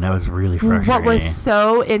myself, and that was really frustrating. What was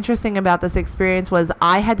so interesting about this experience was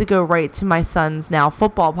I had to go right to my son's now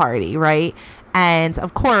football party, right? And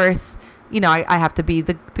of course, I have to be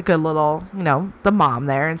the good little, the mom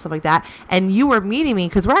there and stuff like that. And you were meeting me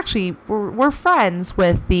because we're friends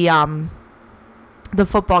with the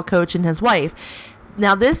football coach and his wife.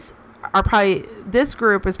 Now this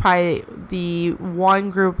group is probably the one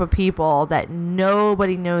group of people that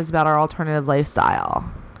nobody knows about our alternative lifestyle.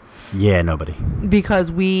 Yeah, nobody. Because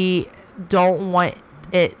we don't want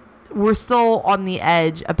it. We're still on the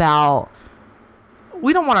edge about.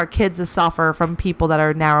 We don't want our kids to suffer from people that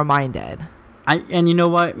are narrow-minded. And you know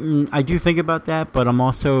what? I do think about that, but I'm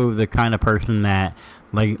also the kind of person that,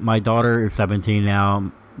 like, my daughter is 17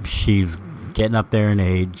 now. She's getting up there in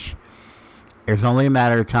age. It's only a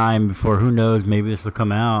matter of time before, who knows, maybe this will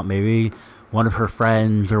come out. Maybe one of her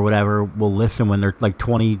friends or whatever will listen when they're like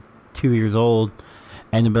 22 years old,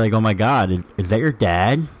 and they'll be like, oh my God, is that your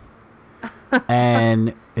dad?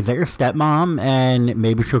 And is that your stepmom? And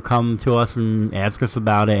maybe she'll come to us and ask us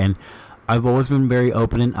about it. And I've always been very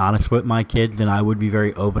open and honest with my kids, and I would be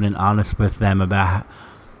very open and honest with them about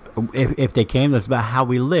if they came to us about how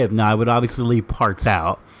we live. Now, I would obviously leave parts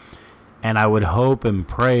out. And I would hope and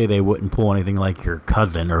pray they wouldn't pull anything like your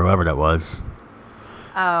cousin or whoever that was.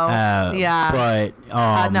 Oh, yeah.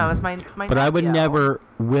 But no, it's my But I would nephew. never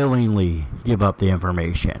willingly give up the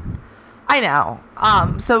information. I know.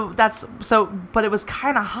 But it was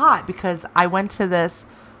kind of hot because I went to this,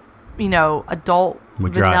 adult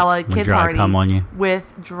With vanilla dry kid cum party on you?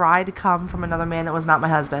 with dried cum from another man that was not my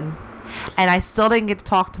husband. And I still didn't get to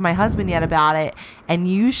talk to my husband yet about it. And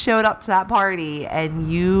you showed up to that party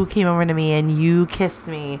and you came over to me and you kissed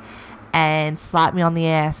me and slapped me on the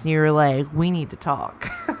ass and you were like, we need to talk.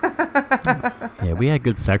 Yeah, we had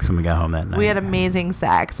good sex when we got home that night. We had amazing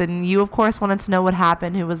sex, and you, of course, wanted to know what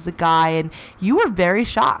happened, who was the guy, and you were very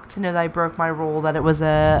shocked to know that I broke my rule, that it was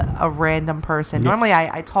a random person. Yeah. Normally,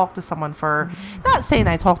 I talk to someone for, not saying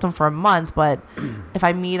I talked to them for a month, but if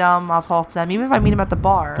I meet them, I'll talk to them, even if I meet them at the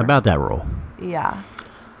bar. About that rule. Yeah.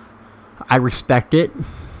 I respect it.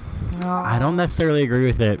 Oh. I don't necessarily agree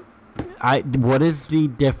with it. What is the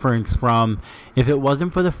difference from if it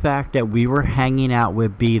wasn't for the fact that we were hanging out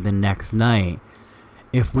with B the next night?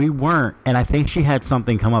 If we weren't, and I think she had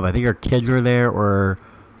something come up. I think her kids were there, or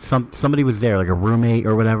somebody was there, like a roommate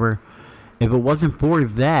or whatever. If it wasn't for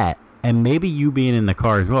that, and maybe you being in the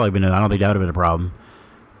car as well, even though I don't think that would have been a problem.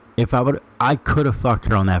 If I could have fucked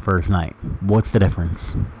her on that first night. What's the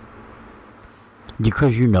difference?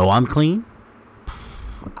 Because I'm clean.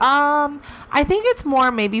 I think it's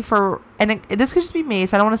more maybe for, and this could just be me,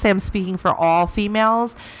 so I don't want to say I'm speaking for all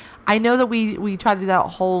females. I know that we try to do that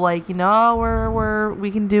whole, like, we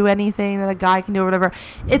can do anything that a guy can do or whatever.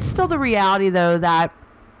 It's still the reality, though, that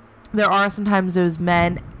there are sometimes those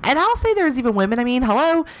men, and I'll say there's even women. I mean,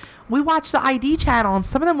 hello, we watch the ID channel, and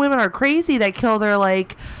some of them women are crazy that kill their,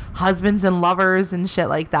 like, husbands and lovers and shit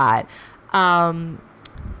like that.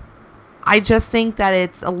 I just think that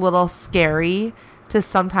it's a little scary to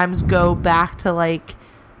sometimes go back to, like,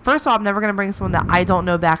 first of all, I'm never going to bring someone that I don't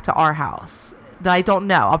know back to our house, that I don't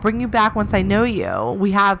know. I'll bring you back once I know you.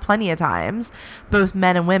 We have plenty of times, both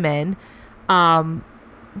men and women.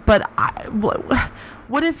 But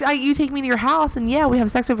what if you take me to your house and, yeah, we have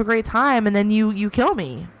sex, we have a great time, and then you kill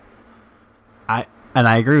me? I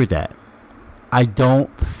agree with that. I don't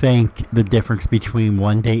think the difference between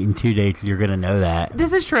one date and 2 dates, you're going to know that.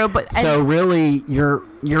 This is true, but... So really, you're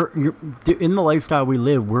in the lifestyle we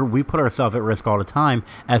live, we put ourselves at risk all the time,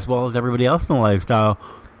 as well as everybody else in the lifestyle,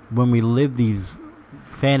 when we live these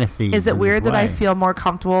fantasies. Is it weird that I feel more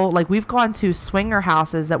comfortable? Like, we've gone to swinger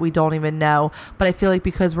houses that we don't even know, but I feel like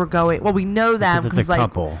because we're going... Well, we know them because it's a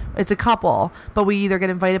couple. It's a couple, but we either get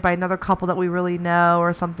invited by another couple that we really know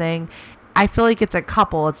or something. I feel like it's a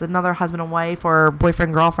couple. It's another husband and wife or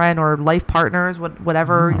boyfriend, girlfriend, or life partners,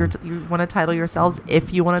 whatever you want to title yourselves,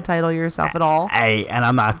 if you want to title yourself at all. And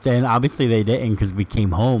I'm not saying, obviously they didn't because we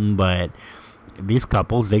came home, but these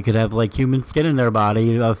couples, they could have like human skin in their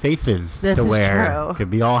body, faces this to is wear. True. Could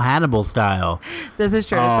be all Hannibal style. This is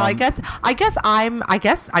true. So I guess I'm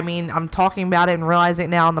talking about it and realizing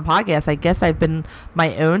it now on the podcast. I guess I've been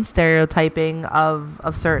my own stereotyping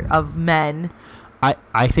of men.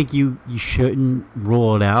 I think you shouldn't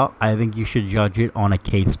rule it out. I think you should judge it on a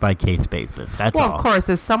case-by-case basis. That's all. Well, of course,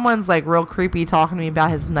 if someone's like real creepy talking to me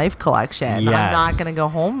about his knife collection, I'm not going to go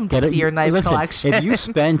home to see your knife collection. If you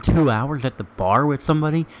spend 2 hours at the bar with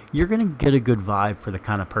somebody, you're going to get a good vibe for the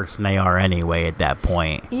kind of person they are anyway at that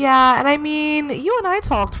point. Yeah, and I mean, you and I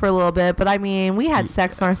talked for a little bit, but I mean, we had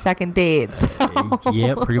sex on our second date. So.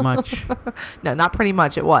 Yeah, pretty much. No, not pretty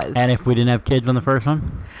much. It was. And if we didn't have kids on the first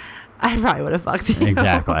one? I probably would have fucked you.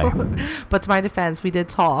 Exactly. But to my defense, we did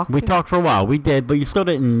talk. We talked for a while. We did, but you still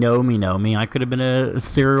didn't know me. I could have been a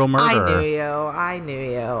serial murderer. I knew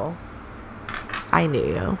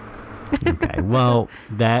you. Okay, well,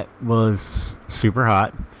 that was super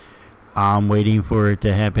hot. I'm waiting for it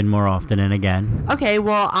to happen more often and again. Okay,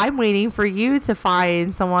 well, I'm waiting for you to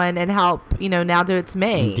find someone and help, now do it to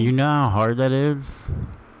me. Do you know how hard that is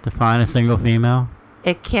to find a single female?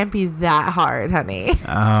 It can't be that hard, honey. Oh.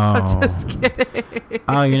 I'm just kidding.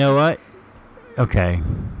 Oh, you know what? Okay.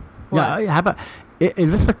 What? Yeah, how about...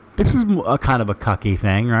 This is a kind of a cucky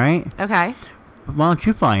thing, right? Okay. Why don't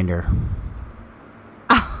you find her?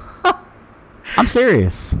 I'm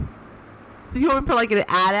serious. So you want to put like an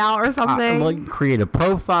ad out or something? Create a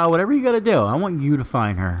profile, whatever you got to do. I want you to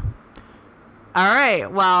find her. All right.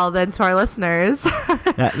 Well, then to our listeners,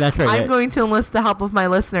 that's right. I'm going to enlist the help of my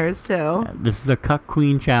listeners too. This is a Cuck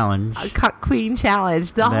Queen challenge. A Cuck Queen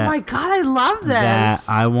challenge. Oh my God, I love this. That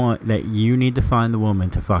I want that you need to find the woman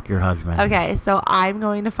to fuck your husband. Okay, so I'm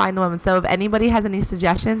going to find the woman. So if anybody has any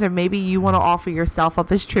suggestions, or maybe you want to offer yourself up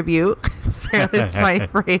as tribute, it's my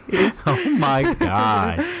phrase. Oh my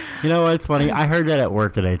God. You know what's funny? I heard that at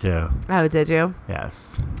work today too. Oh, did you?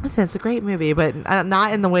 Yes. Listen, it's a great movie, but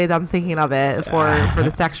not in the way that I'm thinking of it for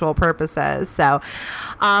the sexual purposes. So,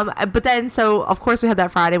 but then, so of course we had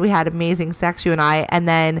that Friday. We had amazing sex, you and I, and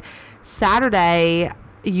then Saturday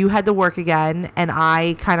you had to work again, and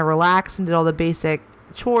I kind of relaxed and did all the basic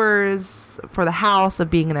chores for the house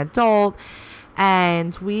of being an adult.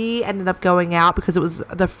 And we ended up going out because it was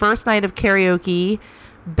the first night of karaoke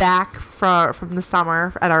back from the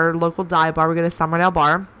summer at our local dive bar. We go to Summerdale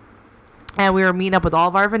Bar, and we were meeting up with all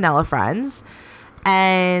of our vanilla friends,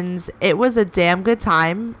 and it was a damn good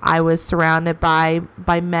time. I was surrounded by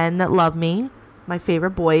men that love me, my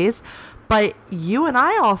favorite boys. But you and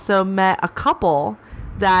I also met a couple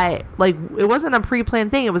that, like, it wasn't a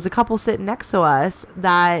pre-planned thing. It was a couple sitting next to us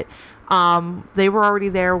that they were already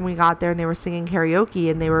there when we got there, and they were singing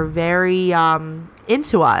karaoke, and they were very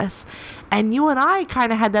into us. And you and I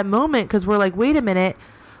kind of had that moment because we're like, wait a minute,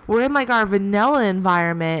 we're in like our vanilla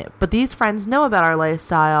environment, but these friends know about our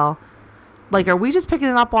lifestyle. Like, are we just picking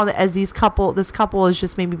it up on it as this couple is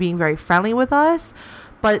just maybe being very friendly with us?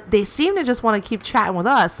 But they seem to just want to keep chatting with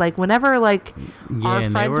us. Like, whenever our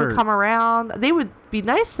friends would come around, they would be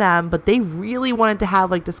nice to them, but they really wanted to have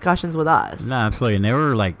like discussions with us. No, absolutely. And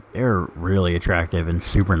they were really attractive and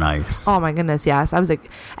super nice. Oh my goodness, yes. I was like,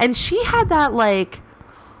 and she had that like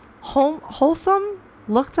wholesome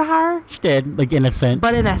look to her. She did, like, innocent,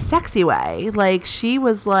 but in a sexy way. Like, she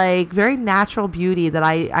was like very natural beauty that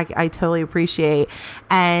I totally appreciate.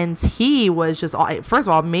 And he was just, first of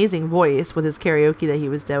all, amazing voice with his karaoke that he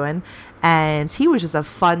was doing, and he was just a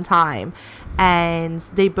fun time. And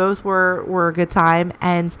they both were a good time,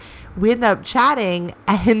 and we ended up chatting,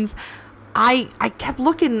 and I kept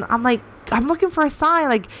looking. I'm looking for a sign.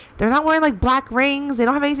 Like, they're not wearing like black rings. They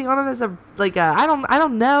don't have anything on them as I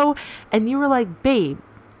don't know. And you were like, babe,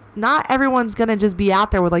 not everyone's gonna just be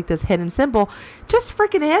out there with like this hidden symbol. Just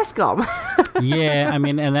freaking ask them. Yeah, I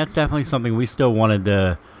mean, and that's definitely something we still wanted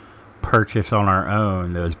to purchase on our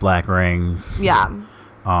own. Those black rings. Yeah.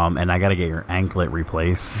 And I got to get your anklet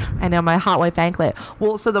replaced. I know, my hot wife anklet.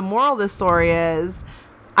 Well, so the moral of this story is,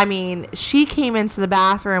 I mean, she came into the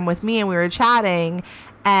bathroom with me and we were chatting,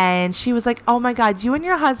 and she was like, oh my God, you and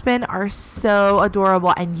your husband are so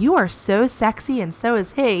adorable, and you are so sexy, and so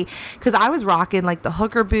is he. Because I was rocking like the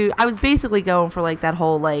hooker boot. I was basically going for like that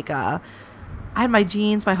whole like, I had my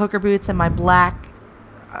jeans, my hooker boots, and my black.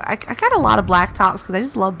 I got a lot of black tops because I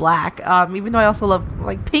just love black. Even though I also love,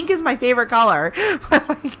 like, pink is my favorite color.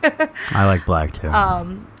 I like black too.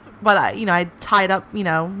 But I tied up,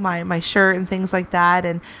 my shirt and things like that,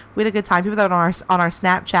 and we had a good time. People that were on our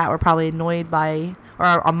Snapchat were probably annoyed by,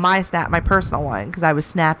 or on my personal one, because I was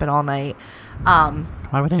snapping all night.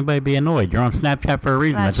 Why would anybody be annoyed? You're on Snapchat for a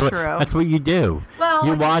reason. That's true. That's what you do. Well,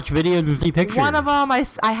 you watch videos and see pictures. One of them,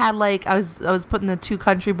 I had like, I was putting the two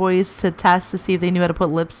country boys to test to see if they knew how to put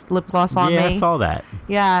lip gloss on me. Yeah, I saw that.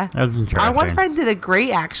 Yeah. That was interesting. Our one friend did it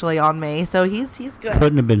great actually on me, so he's good.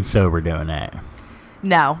 Couldn't have been sober doing that.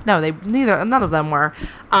 No, none of them were.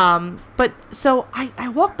 But so I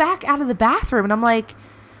walk back out of the bathroom, and I'm like,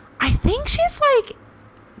 I think she's like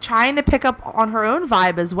trying to pick up on her own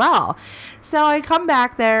vibe as well. So I come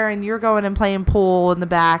back there, and you're going and playing pool in the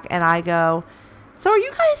back, and I go, so are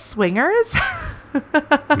you guys swingers?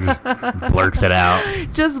 Just blurts it out.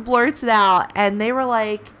 Just blurts it out. And they were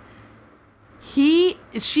like, she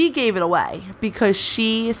gave it away because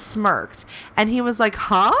she smirked. And he was like,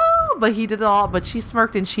 huh? But he did it all, but she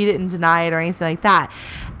smirked and she didn't deny it or anything like that.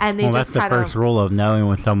 And they that's the first rule of knowing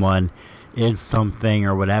when someone is something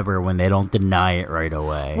or whatever, when they don't deny it right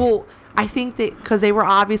away. Well, I think that because they were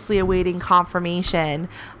obviously awaiting confirmation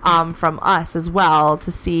from us as well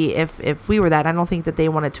to see if we were that. I don't think that they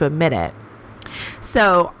wanted to admit it.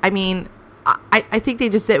 So, I mean, I think they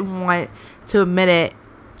just didn't want to admit it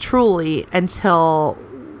truly until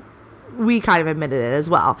we kind of admitted it as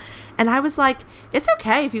well. And I was like, it's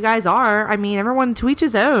okay if you guys are. I mean, everyone to each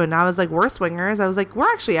his own. I was like, we're swingers. I was like,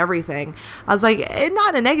 we're actually everything. I was like,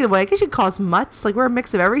 not in a negative way. I guess you'd call us mutts. Like, we're a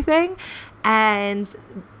mix of everything. And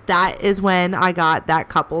that is when I got that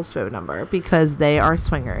couple's phone number, because they are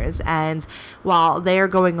swingers. And while they are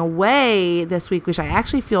going away this week, which I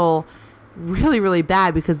actually feel really, really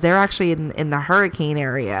bad, because they're actually in the hurricane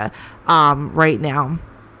area right now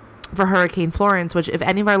for Hurricane Florence, which if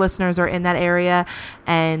any of our listeners are in that area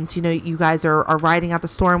and, you guys are riding out the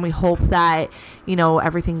storm, we hope that,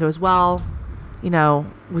 everything goes well,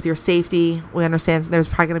 with your safety. We understand there's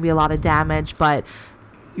probably going to be a lot of damage, but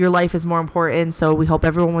your life is more important. So we hope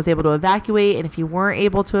everyone was able to evacuate. And if you weren't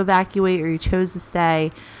able to evacuate or you chose to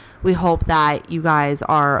stay, we hope that you guys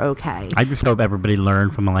are okay. I just hope everybody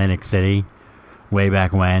learned from Atlantic City way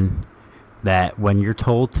back when, that when you're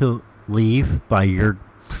told to leave by your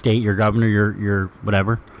state, your governor, your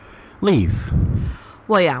whatever, leave.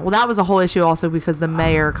 Well, yeah. Well, that was a whole issue also because the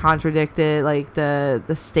mayor contradicted like the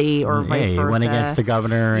state or vice versa. He went against the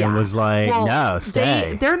governor and was like, "No,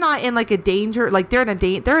 stay." They're not in like a danger. Like they're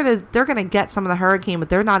gonna get some of the hurricane, but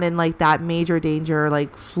they're not in like that major danger,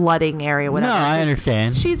 like flooding area. Whatever. No, I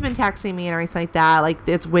understand. She's been texting me and everything like that. Like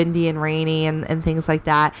it's windy and rainy and things like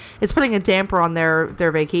that. It's putting a damper on their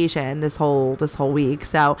vacation this whole week.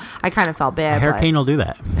 So I kind of felt bad. A hurricane will do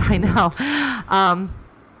that. I know.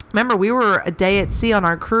 Remember, we were a day at sea on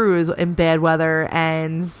our cruise in bad weather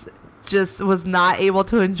and just was not able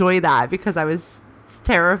to enjoy that because I was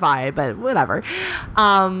terrified, but whatever.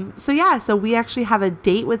 So we actually have a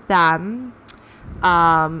date with them.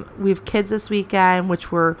 We have kids this weekend,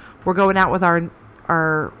 which we're going out with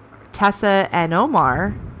our Tessa and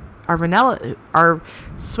Omar, our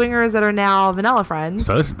swingers that are now vanilla friends.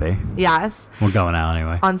 Supposed to be. Yes. We're going out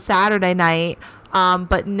anyway. On Saturday night.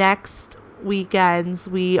 But next weekends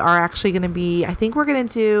we are actually going to be, I think we're going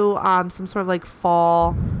to do some sort of like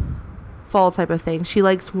fall type of thing. She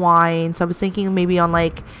likes wine, so I was thinking maybe on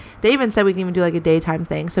like, they even said we can even do like a daytime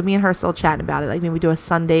thing, so me and her are still chatting about it, like maybe do a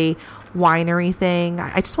Sunday winery thing.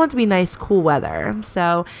 I just want it to be nice cool weather.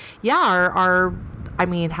 So yeah, our I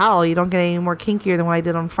mean, hell, you don't get any more kinkier than what I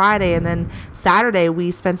did on Friday, and then Saturday we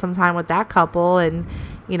spent some time with that couple and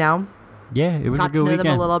yeah, it was a good weekend. Got to know them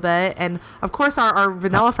a little bit. And, of course, our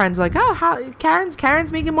vanilla friends are like, oh, how Karen's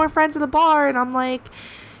making more friends at the bar. And I'm like,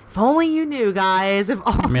 if only you knew, guys. If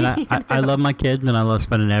only I love my kids, and I love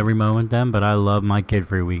spending every moment with them, but I love my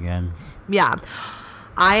kid-free weekends. Yeah,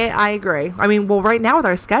 I agree. I mean, well, right now with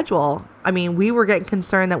our schedule, I mean, we were getting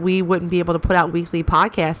concerned that we wouldn't be able to put out weekly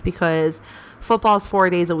podcasts because football's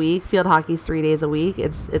 4 days a week, field hockey's 3 days a week.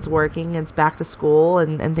 It's working, it's back to school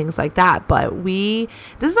and things like that. But this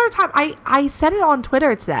is our time. I said it on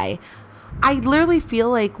Twitter today. I literally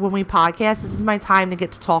feel like when we podcast, this is my time to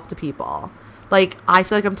get to talk to people. Like, I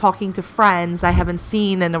feel like I'm talking to friends I haven't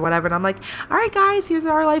seen and whatever. And I'm like, all right, guys, here's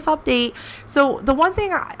our life update. So the one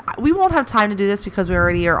thing, we won't have time to do this because we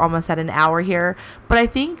already are almost at an hour here. But I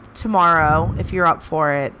think tomorrow, if you're up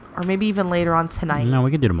for it, or maybe even later on tonight. No,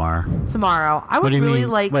 we can do tomorrow. Tomorrow. I would really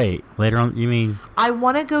like... Wait, later on, you mean... I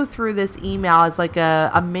want to go through this email as like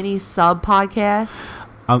a mini sub podcast.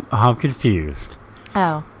 I'm confused.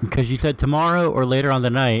 Oh. Because you said tomorrow or later on the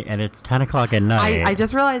night, and it's 10 o'clock at night. I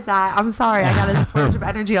just realized that. I'm sorry. I got a surge of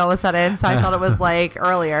energy all of a sudden, so I thought it was like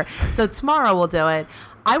earlier. So tomorrow we'll do it.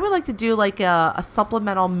 I would like to do like a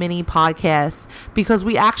supplemental mini podcast because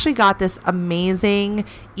we actually got this amazing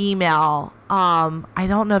email. I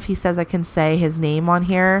don't know if he says I can say his name on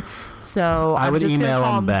here, so I'm just going to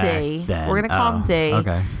call him D. We're going to call him D.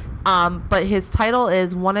 Okay. But his title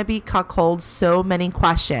is Wannabe Cuckold, So Many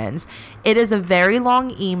Questions. It is a very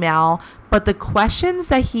long email, but the questions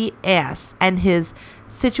that he asks and his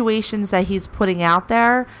situations that he's putting out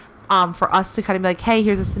there for us to kind of be like, hey,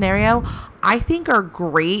 here's a scenario, I think are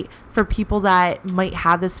great for people that might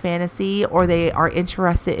have this fantasy or they are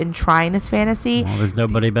interested in trying this fantasy. Well, there's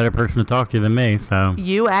nobody better person to talk to than me, so.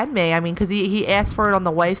 You and me. I mean, because he asked for it on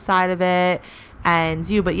the wife side of it and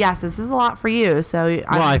you. But, yes, this is a lot for you. So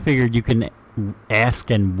I figured you can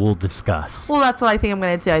ask and we'll discuss. Well, that's what I think I'm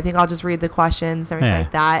going to do. I think I'll just read the questions and everything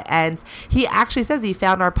like that. And he actually says he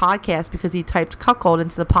found our podcast because he typed cuckold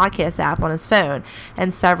into the podcast app on his phone.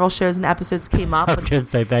 And several shows and episodes came up. I was going to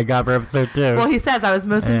say thank God for episode 2. Well, he says, I was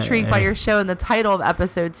most intrigued by your show and the title of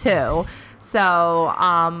episode 2. So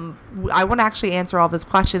I want to actually answer all of his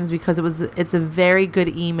questions because it's a very good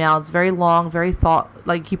email. It's very long, very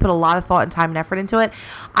he put a lot of thought and time and effort into it.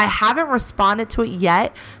 I haven't responded to it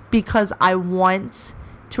yet because I want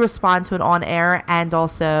to respond to it on air and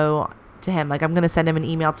also to him. Like, I'm going to send him an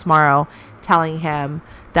email tomorrow telling him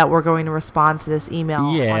that we're going to respond to this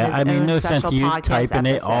email. Yeah, on his own no sense you typing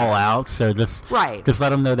it all out. So just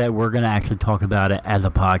let him know that we're going to actually talk about it as a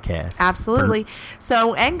podcast. Absolutely.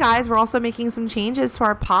 So, and guys, we're also making some changes to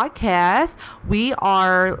our podcast. We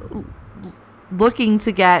are looking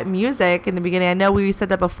to get music in the beginning. I know we said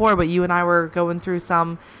that before, but you and I were going through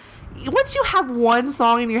some. Once you have one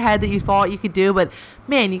song in your head that you thought you could do, but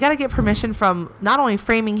man, you got to get permission from not only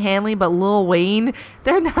Framing Hanley but Lil Wayne.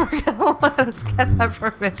 They're never gonna let us get that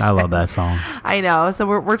permission. I love that song. I know. So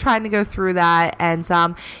we're trying to go through that, and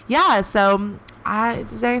yeah. So,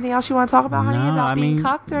 is there anything else you want to talk about, honey? About being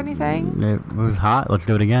cucked or anything? It was hot. Let's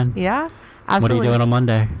do it again. Yeah. Absolutely. What are you doing on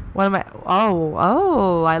Monday? What am I?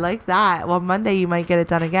 Oh, I like that. Well, Monday you might get it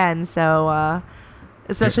done again. So.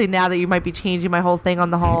 especially now that you might be changing my whole thing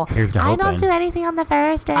on the whole. Here's the I whole don't thing. do anything on the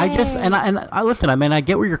first day. I listen. I mean, I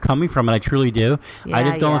get where you're coming from, and I truly do. I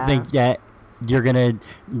just don't think that you're gonna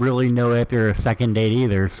really know after a second date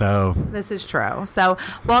either. So this is true. So,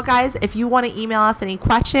 well, guys, if you want to email us any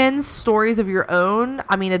questions, stories of your own,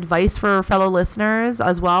 I mean, advice for fellow listeners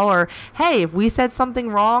as well, or hey, if we said something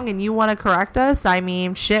wrong and you want to correct us, I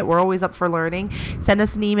mean, shit, we're always up for learning. Send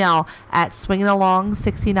us an email at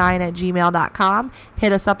swingingalong69@gmail.com.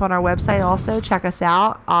 Hit us up on our website also. Check us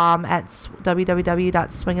out at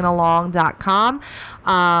www.swingingalong.com.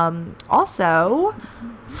 Also,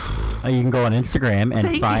 you can go on Instagram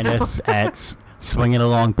and find us at Swinging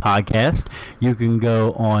Along Podcast. You can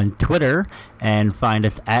go on Twitter and find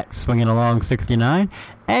us at Swinging Along 69,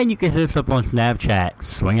 and you can hit us up on Snapchat,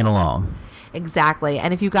 Swinging Along. Exactly.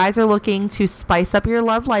 And if you guys are looking to spice up your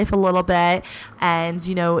love life a little bit, and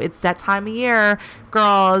you know, it's that time of year,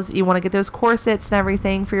 girls, you want to get those corsets and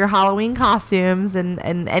everything for your Halloween costumes and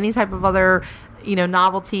any type of other, you know,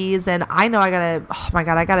 novelties. And I know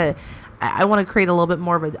I want to create a little bit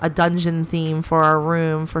more of a dungeon theme for our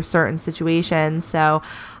room for certain situations. So,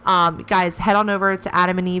 guys, head on over to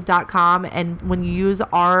adamandeve.com, and when you use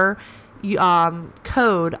our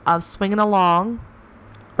code of swinging along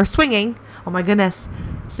or swinging, oh my goodness.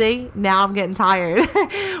 See, now I'm getting tired.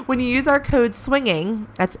 When you use our code SWINGING,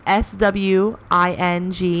 that's SWINGING,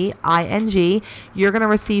 you're going to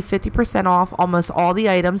receive 50% off almost all the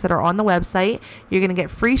items that are on the website. You're going to get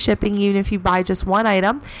free shipping even if you buy just one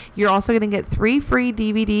item. You're also going to get 3 free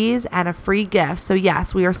DVDs and a free gift. So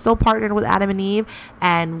yes, we are still partnered with Adam and Eve,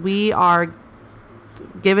 and we are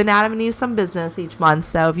giving Adam and Eve some business each month.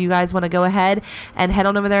 So if you guys want to go ahead and head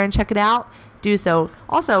on over there and check it out, do so.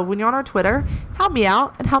 Also, when you're on our Twitter, help me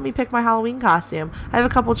out and help me pick my Halloween costume. I have a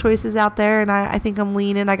couple choices out there, and I think I'm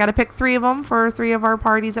leaning. I got to pick 3 of them for 3 of our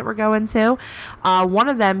parties that we're going to. One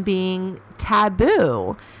of them being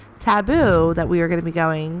Taboo, that we are going to be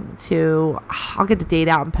going to. I'll get the date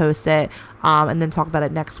out and post it, and then talk about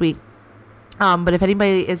it next week. But if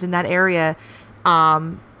anybody is in that area,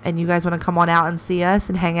 and you guys want to come on out and see us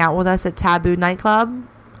and hang out with us at Taboo Nightclub,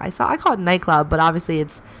 I call it nightclub, but obviously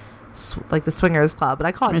it's like the swingers club, but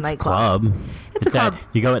I call it a nightclub. It's a club.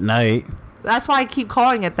 You go at night. That's why I keep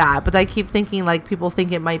calling it that, but I keep thinking like people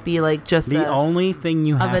think it might be like just the only thing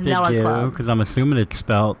you have to do, because I'm assuming it's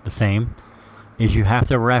spelled the same, is you have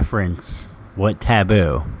to reference what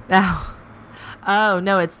taboo. Oh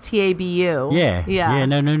no, it's TABU. Yeah.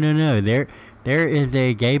 No. There is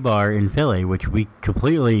a gay bar in Philly, which we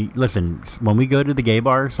completely listen. When we go to the gay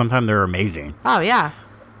bars, sometimes they're amazing. Oh yeah.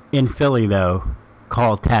 In Philly though,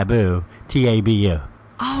 called Taboo, TABU.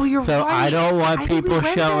 Oh, you're so right. I don't want people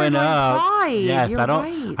showing up. Right. Yes, you're I don't.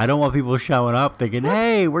 Right. I don't want people showing up thinking,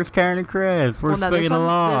 "Hey, where's Karen and Chris? We're swinging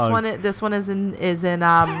along." This one is in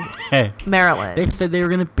Maryland. They said they were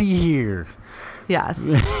gonna be here. Yes.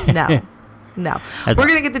 No. We're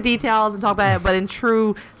gonna get the details and talk about it, but in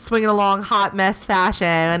true swinging along hot mess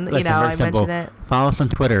fashion. Listen, I simple. mentioned it. Follow us on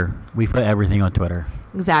Twitter. We put everything on Twitter.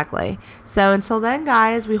 Exactly. So until then,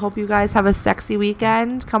 guys, we hope you guys have a sexy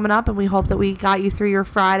weekend coming up, and we hope that we got you through your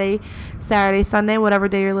Friday, Saturday, Sunday, whatever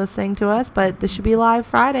day you're listening to us. But this should be live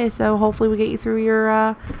Friday, so hopefully we get you through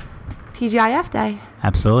your TGIF day.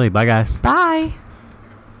 Absolutely. Bye, guys. Bye.